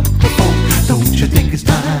funk up the folk? Don't you think it's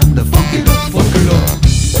time to funk it up, funk it up?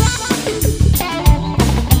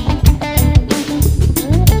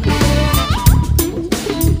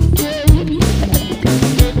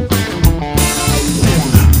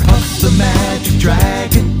 Puff the Magic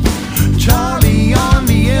Dragon, Charlie on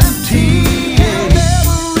the MT. He'll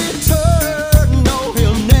never return, no,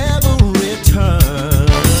 he'll never return.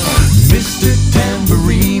 Mr.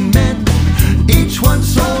 Tambourine Man, each one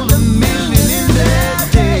sold 1 million in that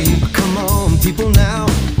day. Come on, people now,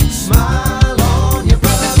 smile on your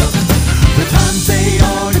brother. The times they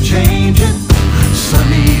are changing,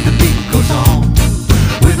 Sunny the beat goes on,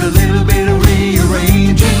 with a little bit of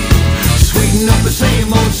rearranging, sweeten up the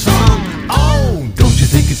same old song. Oh, don't you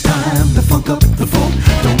think it's time to funk up the folk?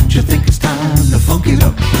 Don't you think it's time to funk it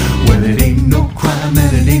up? Well, it ain't no crime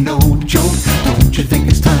and it ain't no joke. Don't you think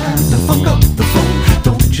it's time to funk up the folk?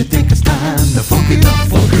 Don't you think it's time to funk it up,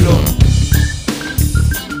 funk it up?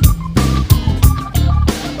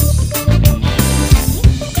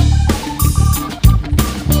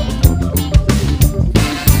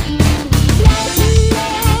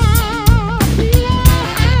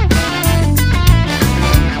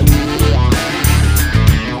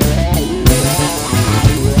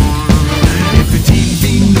 If the TV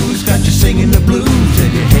news got you singing the blues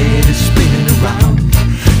and your head is spinning around,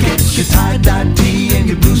 get your tie-dye tee and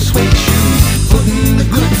your blue suede shoes, putting the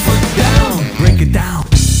good foot down, break it down.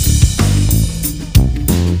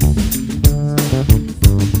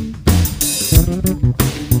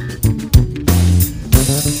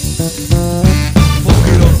 Funk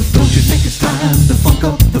it up. Don't you think it's time to funk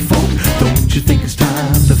up the folk? Don't you think it's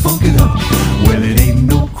time to funk it up? Well, it ain't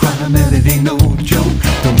no crime and it ain't no joke.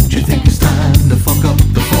 Don't you think it's time to funk up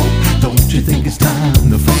the folk? Don't you think it's time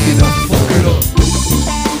to funk it up, funk it up?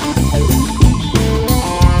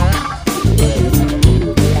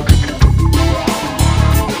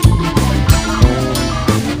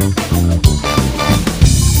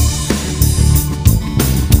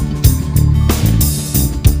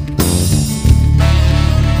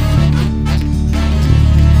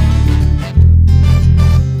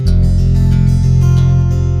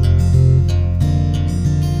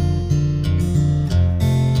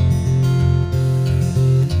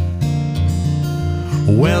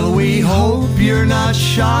 Well, we hope you're not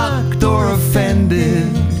shocked or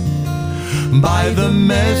offended by the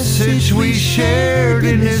message we shared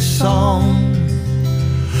in his song,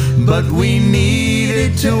 but we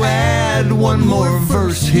needed to add one more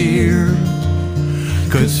verse here,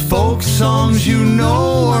 'cause folk songs, you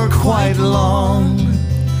know, are quite long.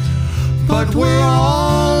 But we're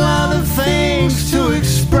all out of things to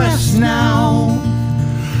express now,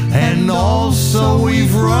 and also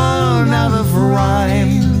we've run out of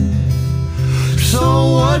rhyme.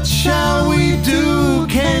 So what shall we do?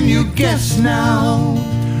 Can you guess now?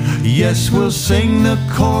 Yes, we'll sing the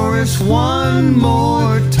chorus one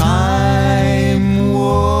more time.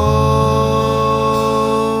 Whoa.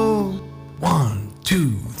 1,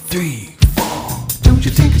 2, 3, 4. Don't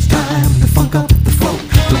you think it's time to funk up the folk?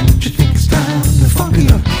 Don't you think it's time to funk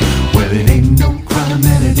it up? Well, it ain't no crime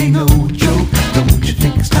and it ain't no joke. Don't you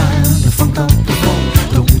think it's time to funk up the folk?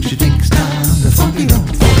 Don't you think it's time to funk it up,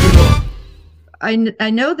 funk it up? I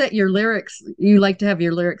know that your lyrics, you like to have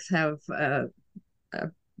your lyrics have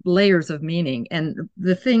layers of meaning. And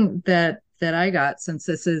the thing that I got, since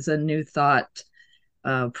this is a New Thought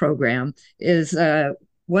program, is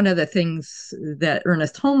one of the things that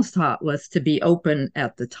Ernest Holmes taught was to be open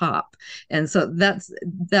at the top. And so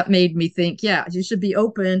that made me think, yeah, you should be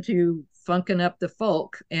open to funking up the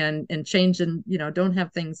folk and changing, don't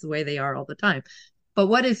have things the way they are all the time. But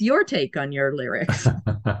what is your take on your lyrics?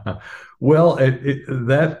 Well,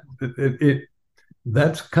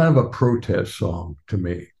 that's kind of a protest song to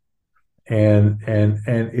me, and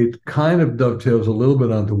it kind of dovetails a little bit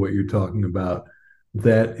onto what you're talking about.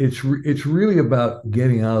 That it's really about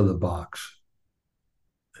getting out of the box.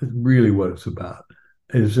 It's really what it's about.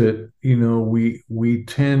 Is that we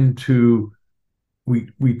tend to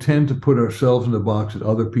put ourselves in the box that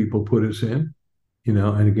other people put us in.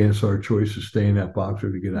 And again, it's our choice to stay in that box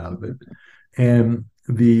or to get out of it. And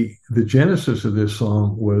the genesis of this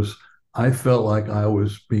song was, I felt like I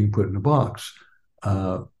was being put in a box.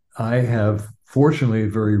 I have, fortunately, a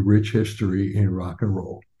very rich history in rock and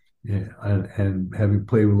roll, and having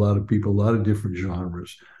played with a lot of people, a lot of different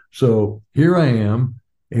genres. So here I am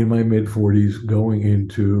in my mid-40s going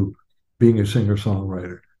into being a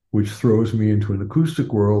singer-songwriter, which throws me into an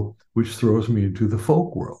acoustic world, which throws me into the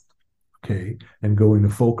folk world. Okay, and going to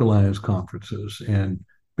Folk Alliance conferences and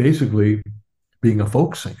basically being a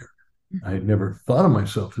folk singer. I had never thought of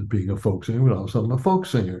myself as being a folk singer, but also I'm a folk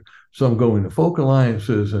singer. So I'm going to folk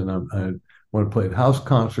alliances, and I want to play at house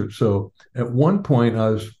concerts. So at one point, I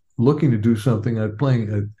was looking to do something. I was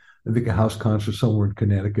playing, I think, a house concert somewhere in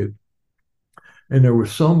Connecticut, and there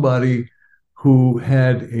was somebody who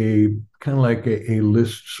had a kind of like a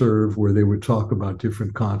list serve where they would talk about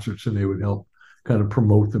different concerts and they would help kind of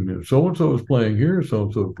promote them. So and so was playing here, so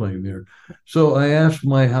and so was playing there. So I asked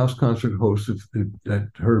my house concert host if that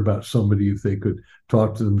heard about somebody if they could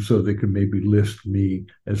talk to them so they could maybe list me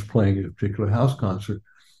as playing at a particular house concert.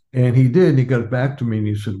 And he did. And he got back to me and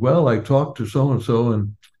he said, "Well, I talked to so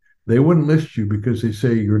and they wouldn't list you because they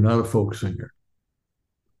say you're not a folk singer."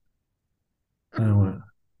 And I went,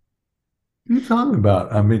 "What are you talking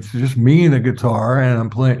about? I mean, it's just me and a guitar and I'm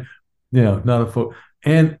playing, not a folk."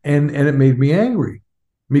 And it made me angry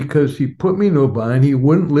because he put me in a bind. He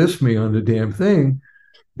wouldn't list me on the damn thing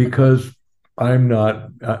because I'm not.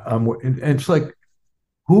 And it's like,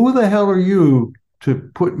 who the hell are you to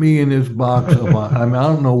put me in this box? I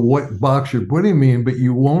don't know what box you're putting me in, but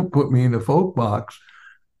you won't put me in the folk box.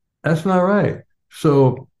 That's not right.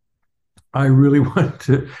 So I really want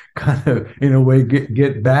to kind of, in a way,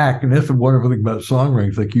 get back. And that's the wonderful thing about songwriting.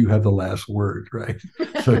 It's like you have the last word, right?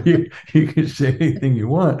 So you can say anything you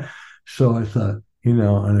want. So I thought, and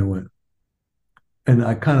I went, and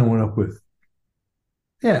I kind of went up with,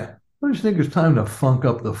 yeah, I just think it's time to funk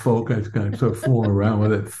up the folk. I was kind of sort of fooling around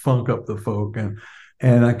with it, funk up the folk.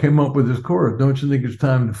 And I came up with this chorus. Don't you think it's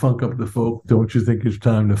time to funk up the folk? Don't you think it's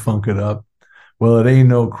time to funk it up? Well, it ain't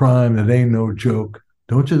no crime. It ain't no joke.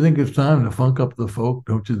 Don't you think it's time to funk up the folk?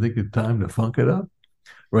 Don't you think it's time to funk it up?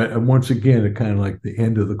 Right. And once again, it kind of like the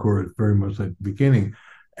end of the chorus, very much like the beginning.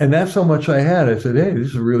 And that's how much I had. I said, hey, this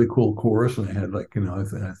is a really cool chorus. And I had like,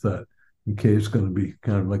 I thought, okay, it's going to be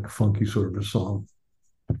kind of like a funky sort of a song.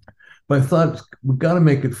 But I thought, we've got to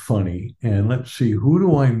make it funny. And let's see, who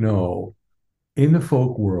do I know in the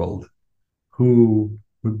folk world who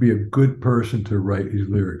would be a good person to write these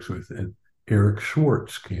lyrics with? And Eric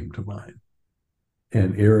Schwartz came to mind.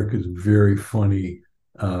 And Eric is very funny,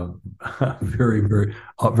 very, very,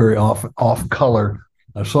 very off color,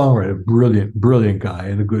 a songwriter, brilliant guy,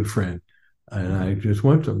 and a good friend. And I just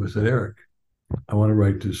went to him and said, Eric, I want to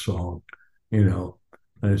write this song, And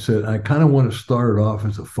I said, I kind of want to start it off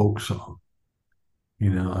as a folk song.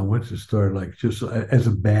 I want to start like just as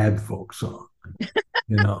a bad folk song.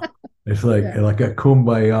 It's like like a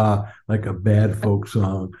kumbaya, like a bad folk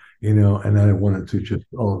song. And I wanted to just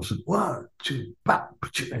all of a sudden, 1, 2, pop,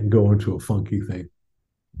 and go into a funky thing.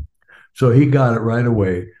 So he got it right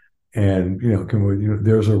away. And,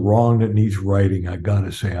 there's a wrong that needs righting, I got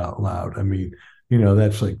to say out loud. I mean,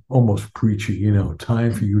 that's like almost preachy,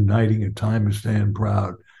 time for uniting and time to stand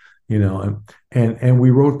proud, and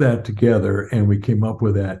we wrote that together and we came up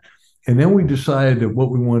with that. And then we decided that what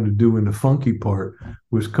we wanted to do in the funky part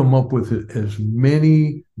was come up with as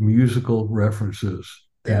many musical references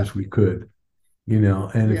as we could,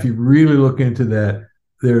 and if you really look into that,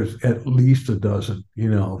 there's at least a dozen,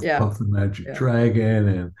 Puff the Magic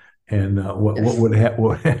Dragon and what would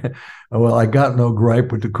happen? Well, I got no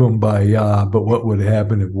gripe with the kumbaya, but what would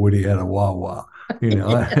happen if Woody had a wah-wah?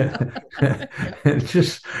 And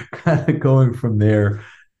just kind of going from there.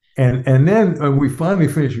 And then when we finally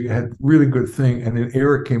finished, we had a really good thing. And then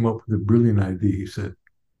Eric came up with a brilliant idea. He said,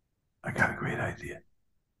 I got a great idea.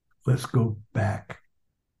 Let's go back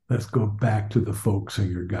to the folk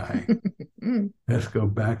singer guy. Let's go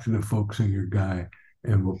back to the folk singer guy,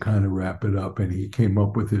 and we'll kind of wrap it up. And he came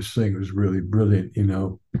up with this thing. It was really brilliant,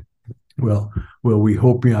 Well, we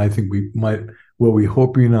hope you. I think we might. Well, we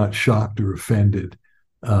hope you're not shocked or offended.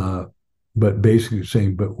 But basically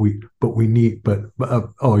saying, but we need it.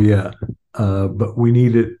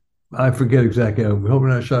 I forget exactly. We hope we're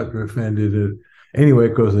not shocked or offended. Anyway,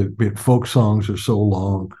 because folk songs are so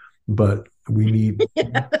long, but we need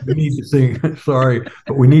to sing. Sorry,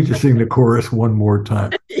 but we need to sing the chorus one more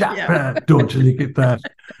time. Don't you think it that?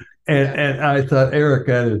 And I thought, Eric,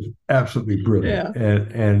 that is absolutely brilliant.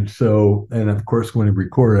 And so of course when I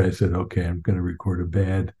recorded, I said, okay, I'm going to record a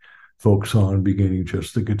bad folk song beginning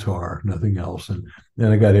just the guitar, nothing else. And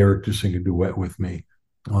then I got Eric to sing a duet with me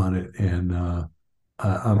on it. And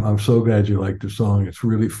I'm so glad you like the song. It's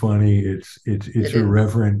really funny. It's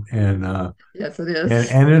irreverent, and yes, it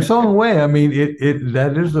is. And in its own way, I mean, it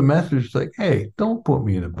that is the message. It's like, hey, don't put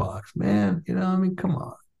me in a box, man. I mean, come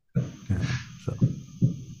on. So.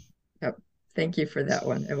 Yep. Thank you for that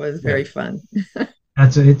one. It was very fun.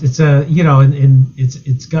 It's a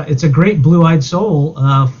great Blue Eyed Soul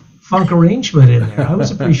funk arrangement in there. I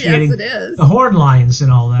was appreciating Yes, it is. the horn lines and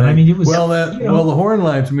all that. I mean, it was well, the horn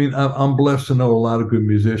lines. I mean, I'm blessed to know a lot of good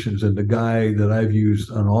musicians, and the guy that I've used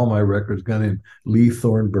on all my records, a guy named Lee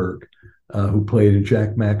Thornburg, who played in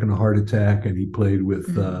Jack Mack and a Heart Attack, and he played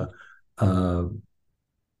with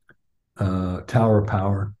Tower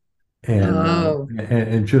Power,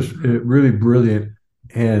 and just really brilliant.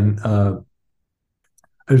 And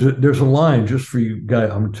there's a line just for you guys.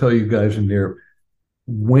 I'm going to tell you guys in there.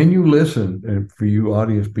 When you listen, and for you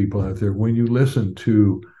audience people out there, when you listen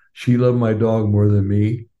to "She Loved My Dog More Than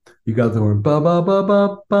Me," you got the horn, ba ba ba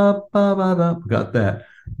ba ba ba ba da, got that.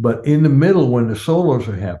 But in the middle, when the solos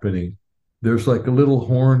are happening, there's like a little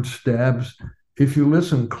horn stabs. If you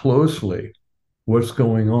listen closely, what's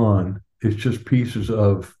going on is just pieces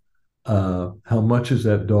of how much is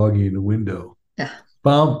that doggy in the window? Yeah.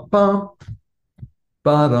 Bum bum,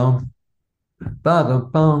 ba dum, ba dum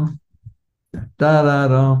bum. Da da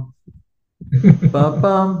dum, ba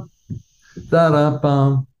bum, da da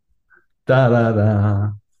bum, da da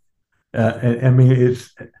da. I mean,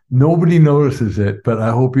 it's nobody notices it, but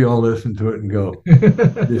I hope you all listen to it and go,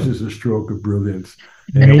 "This is a stroke of brilliance."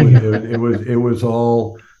 And it was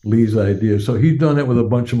all Lee's idea. So he's done it with a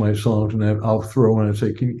bunch of my songs, and I'll throw in and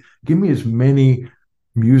say, "Can you give me as many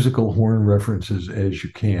musical horn references as you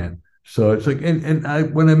can?" So it's like, and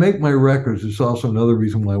when I make my records, it's also another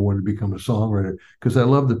reason why I wanted to become a songwriter, because I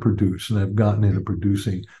love to produce, and I've gotten into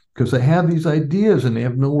producing because I have these ideas and they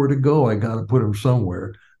have nowhere to go. I got to put them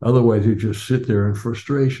somewhere. Otherwise, you just sit there in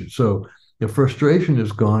frustration. So the frustration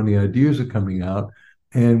is gone. The ideas are coming out.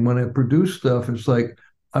 And when I produce stuff, it's like,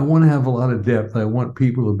 I want to have a lot of depth. I want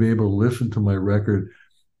people to be able to listen to my record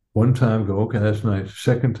one time, go, okay, that's nice.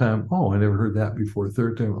 Second time, oh, I never heard that before.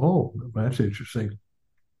 Third time, oh, that's interesting.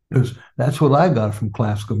 Because that's what I got from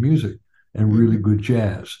classical music and really good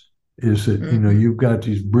jazz, is that, you've got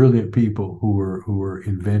these brilliant people who are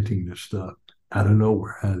inventing this stuff out of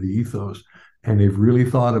nowhere, out of the ethos, and they've really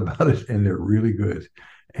thought about it, and they're really good.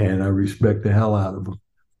 And I respect the hell out of them.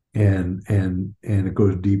 And it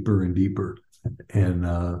goes deeper and deeper. And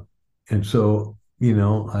so,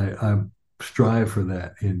 I strive for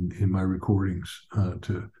that in my recordings,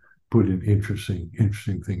 to put in interesting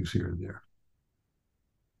things here and there.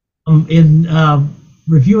 In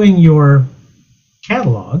reviewing your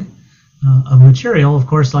catalog of material, of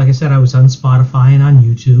course, like I said, I was on Spotify and on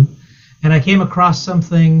YouTube, and I came across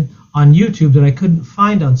something on YouTube that I couldn't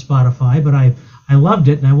find on Spotify, but I loved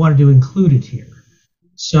it and I wanted to include it here.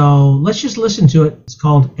 So let's just listen to it. It's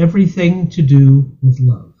called "Everything to Do with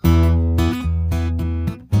Love."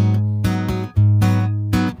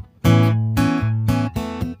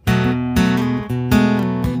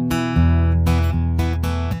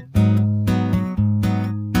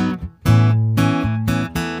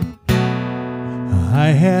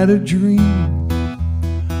 I had a dream,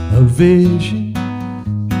 a vision.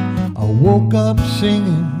 I woke up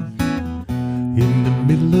singing in the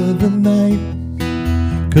middle of the night,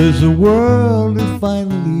 'cause the world had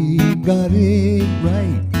finally got it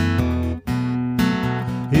right.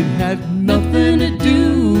 It had nothing to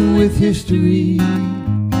do with history,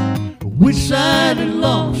 which side had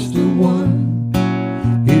lost or won.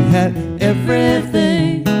 It had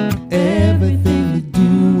everything to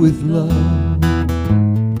do with love.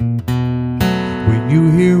 When you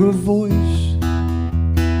hear a voice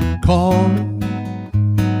calling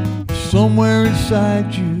somewhere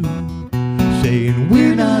inside you, saying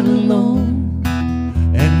we're not alone,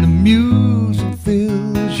 and the music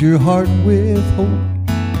fills your heart with hope.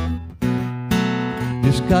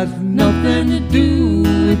 It's got nothing to do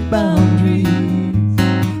with boundaries,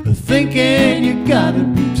 thinking you gotta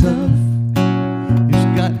be tough. It's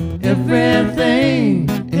got everything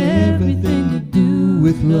to do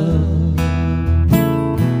with love.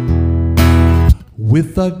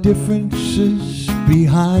 With our differences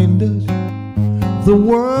behind us, the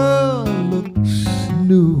world looks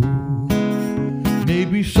new.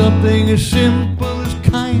 Maybe something as simple as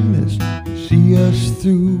kindness can see us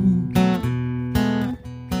through.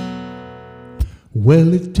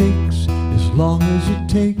 Well, it takes as long as it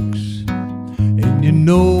takes, and you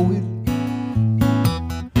know it.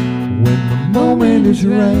 When the moment is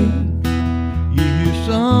right, you hear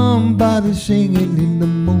somebody singing in the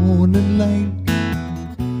morning light.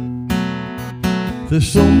 There's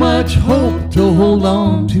so much hope to hold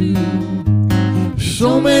on to,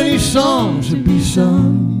 so many songs to be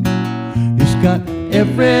sung. It's got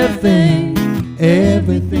everything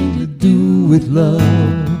to do with love.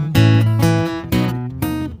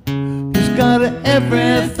 It's got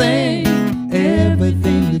everything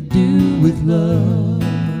to do with love.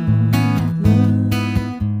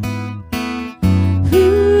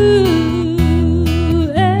 Ooh.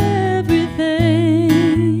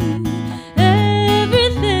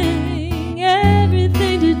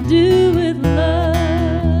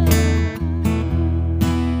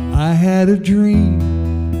 a dream,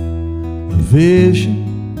 a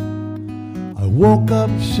vision. I woke up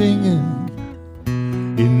singing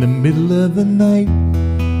in the middle of the night,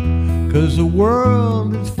 'cause the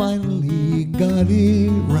world has finally got it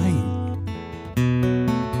right.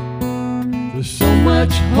 There's so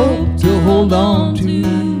much hope to hold on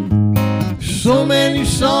to, so many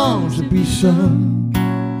songs to be sung.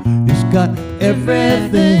 It's got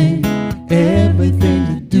everything, everything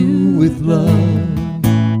to do with love.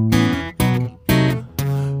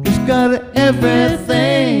 It's got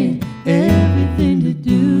everything, everything to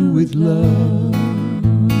do with love.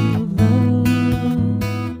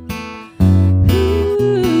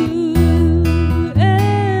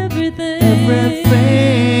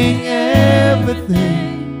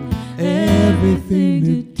 Everything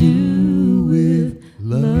to do with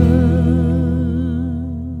love.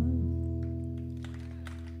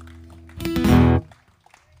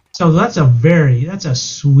 So that's a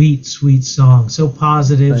sweet, sweet song. So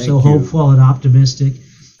positive, Thank so you. hopeful and optimistic.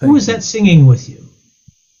 Who is that singing with you?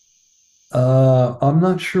 I'm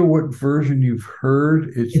not sure what version you've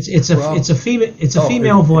heard. It's a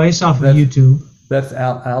female voice off of YouTube. That's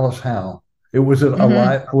Alice Howe. It was a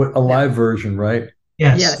live version, right?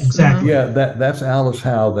 Yes, exactly. Yeah, that's Alice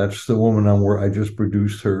Howe. That's the woman I just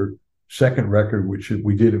produced her second record, which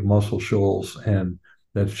we did at Muscle Shoals, and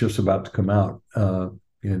that's just about to come out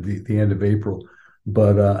in the end of April.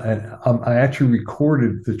 But I actually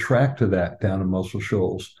recorded the track to that down in Muscle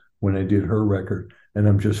Shoals when I did her record, and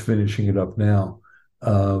I'm just finishing it up now.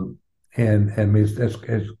 And it's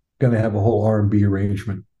going to have a whole R&B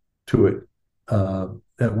arrangement to it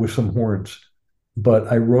with some horns.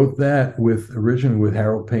 But I wrote that originally with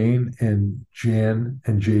Harold Payne and Jan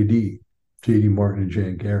and JD Martin and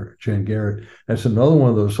Jan Garrett. That's another one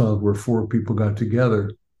of those songs where four people got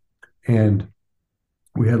together, and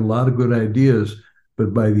we had a lot of good ideas,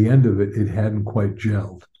 but by the end of it, it hadn't quite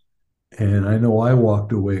gelled. And I know I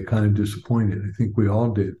walked away kind of disappointed. I think we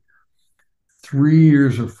all did. 3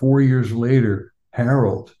 years or 4 years later,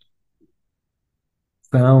 Harold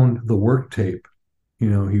found the work tape. He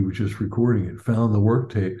was just recording it, found the work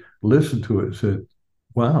tape, listened to it, and said,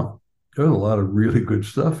 wow, there's a lot of really good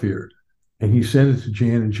stuff here. And he sent it to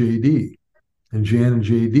Jan and JD. And Jan and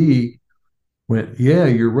JD went, yeah,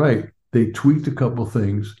 you're right. They tweaked a couple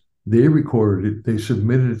things. They recorded it. They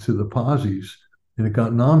submitted it to the Posies, and it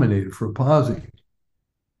got nominated for a Posie.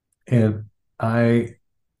 And I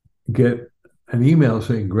get an email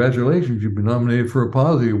saying, congratulations, you've been nominated for a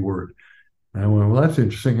Posie Award. And I went, well, that's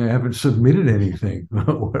interesting. I haven't submitted anything.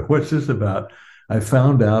 What's this about? I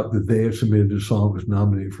found out that they had submitted a song that was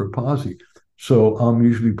nominated for a Posie. So I'm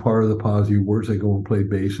usually part of the Posie Awards. I go and play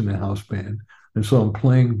bass in a house band. And so I'm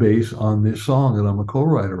playing bass on this song that I'm a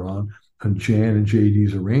co-writer on Jan and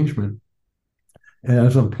JD's arrangement. And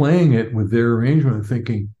as I'm playing it with their arrangement, I'm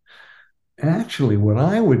thinking, actually, what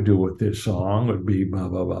I would do with this song would be blah,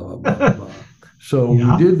 blah, blah, blah, blah, blah. So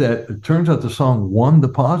we did that. It turns out the song won the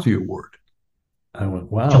Posie Award. I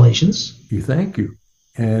went, wow. Congratulations. Thank you.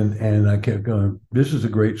 And I kept going, this is a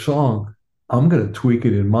great song. I'm going to tweak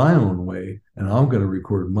it in my own way, and I'm going to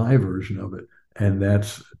record my version of it. And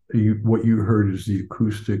that's what you heard is the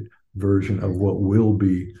acoustic version of what will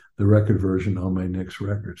be the record version on my next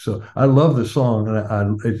record. So I love the song, and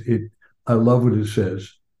I love what it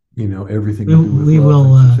says. Everything to do with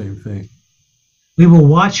love, it's the same thing. We will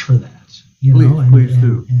watch for that. Please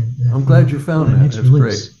do. I'm glad you found that. That's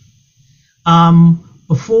great.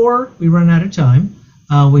 Before we run out of time,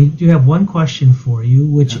 we do have one question for you,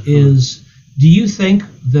 which is, do you think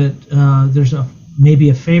that there's maybe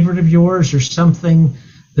a favorite of yours or something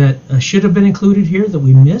that should have been included here that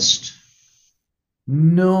we missed?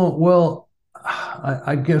 No, well,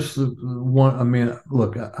 I guess the one,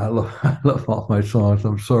 look, I love all my songs.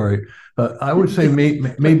 I'm sorry. I would say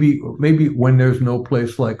maybe When There's No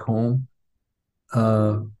Place Like Home,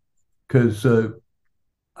 because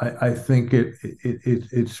I think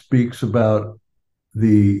it speaks about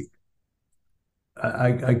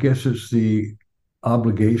I guess it's the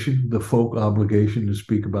obligation, the folk obligation to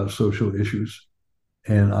speak about social issues.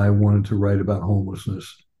 And I wanted to write about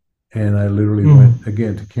homelessness. And I literally went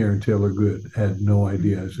again to Karen Taylor Good, had no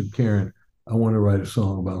idea. I said, Karen, I want to write a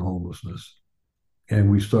song about homelessness. And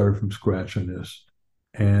we started from scratch on this.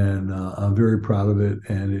 And I'm very proud of it.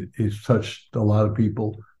 And it's touched a lot of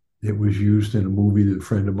people. It was used in a movie that a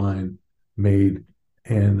friend of mine made.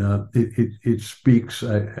 And it speaks,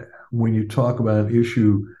 when you talk about an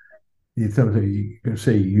issue, you can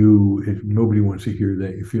say nobody wants to hear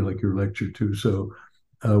that. You feel like you're lectured to. So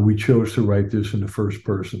we chose to write this in the first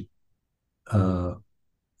person.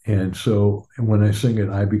 And when I sing it,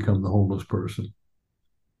 I become the homeless person.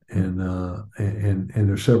 and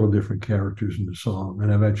there's several different characters in the song.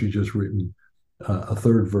 And I've actually just written a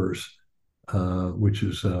third verse, which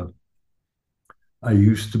is I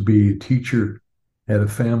used to be a teacher, had a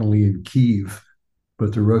family in Kiev,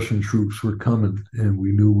 but the Russian troops were coming and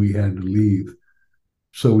we knew we had to leave.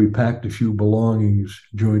 So we packed a few belongings,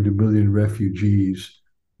 joined 1 million refugees.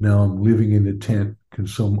 Now I'm living in a tent.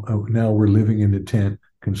 Now we're living in a tent.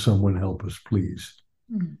 Can someone help us, please?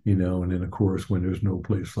 Mm-hmm. You know, and then of course, when there's no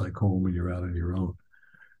place like home and you're out on your own.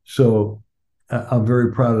 So I'm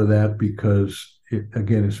very proud of that because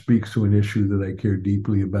it speaks to an issue that I care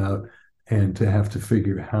deeply about, and to have to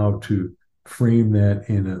figure how to frame that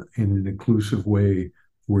in an inclusive way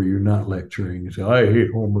where you're not lecturing and say, I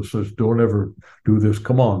hate homelessness, don't ever do this.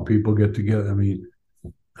 Come on, people, get together. I mean,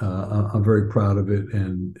 I'm very proud of it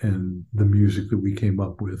and the music that we came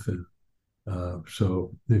up with. And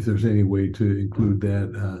so if there's any way to include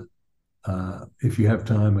that, if you have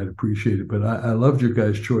time, I'd appreciate it. But I loved your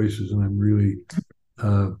guys' choices, and I'm really,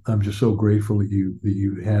 I'm just so grateful that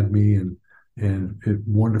you had me, and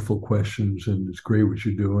wonderful questions, and it's great what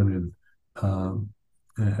you're doing. And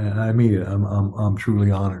I mean it. I'm truly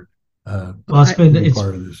honored. Well, it's been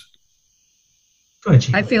part of this. Go ahead,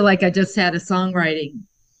 Chico. I feel like I just had a songwriting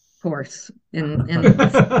course in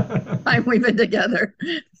time we've been together.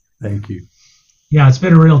 Thank you. Yeah, it's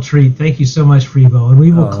been a real treat. Thank you so much, Freebo. And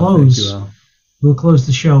we will close. We'll close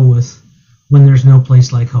the show with "When There's No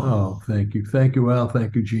Place Like Home." Oh, thank you, Al.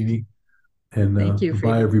 Thank you, Jeannie. And thank you,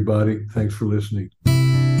 bye, everybody. Thanks for listening.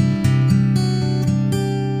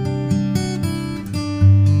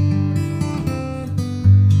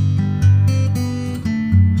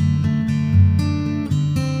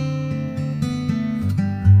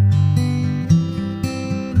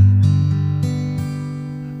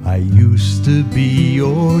 I used to be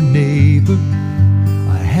your neighbor.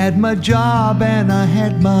 I had my job and I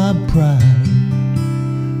had my pride,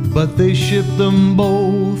 but they shipped them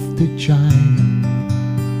both to China,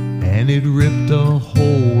 and it ripped a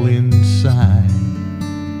hole inside.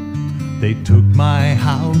 They took my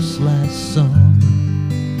house last summer.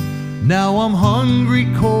 Now I'm hungry,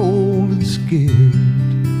 cold, and scared,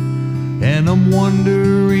 and I'm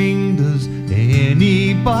wondering, does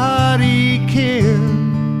anybody care?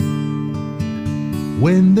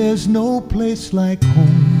 When there's no place like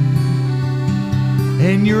home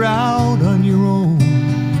and you're out on your own,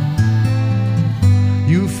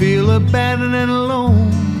 you feel abandoned and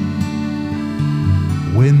alone.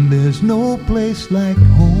 When there's no place like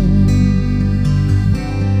home.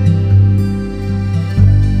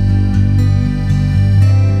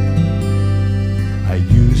 I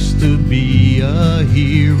used to be a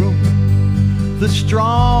hero, the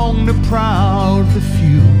strong, the proud, the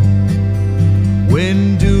few.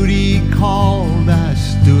 When duty called, I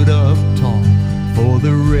stood up tall for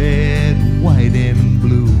the red, white, and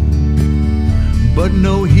blue. But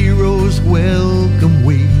no hero's welcome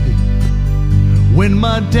waited when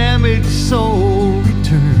my damaged soul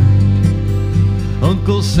returned.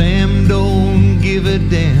 Uncle Sam don't give a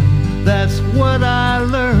damn, that's what I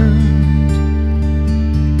learned.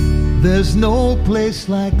 There's no place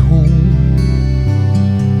like home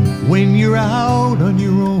when you're out on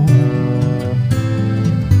your own.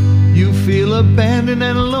 You feel abandoned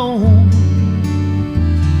and alone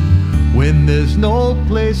when there's no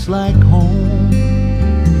place like home.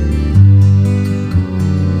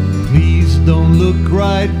 Please don't look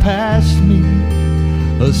right past me.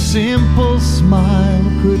 A simple smile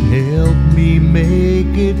could help me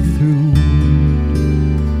make it through.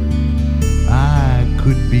 I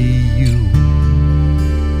could be you.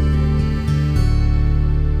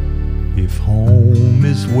 If home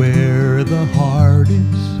is where the heart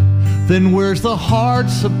is, then where's the heart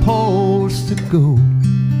supposed to go?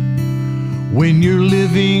 When your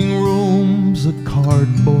living room's a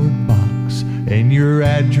cardboard box and your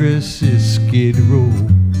address is Skid Row.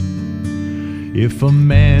 If a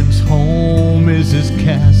man's home is his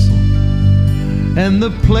castle and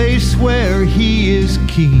the place where he is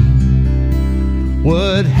king,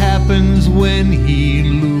 what happens when he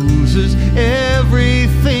loses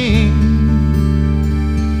everything?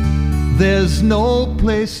 There's no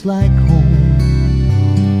place like home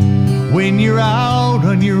when you're out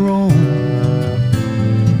on your own.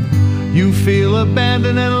 You feel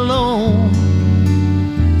abandoned and alone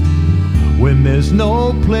when there's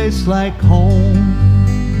no place like home.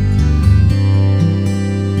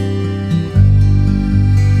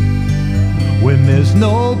 When there's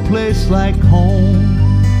no place like home.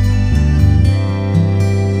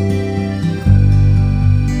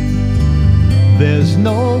 There's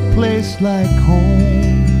no place like home.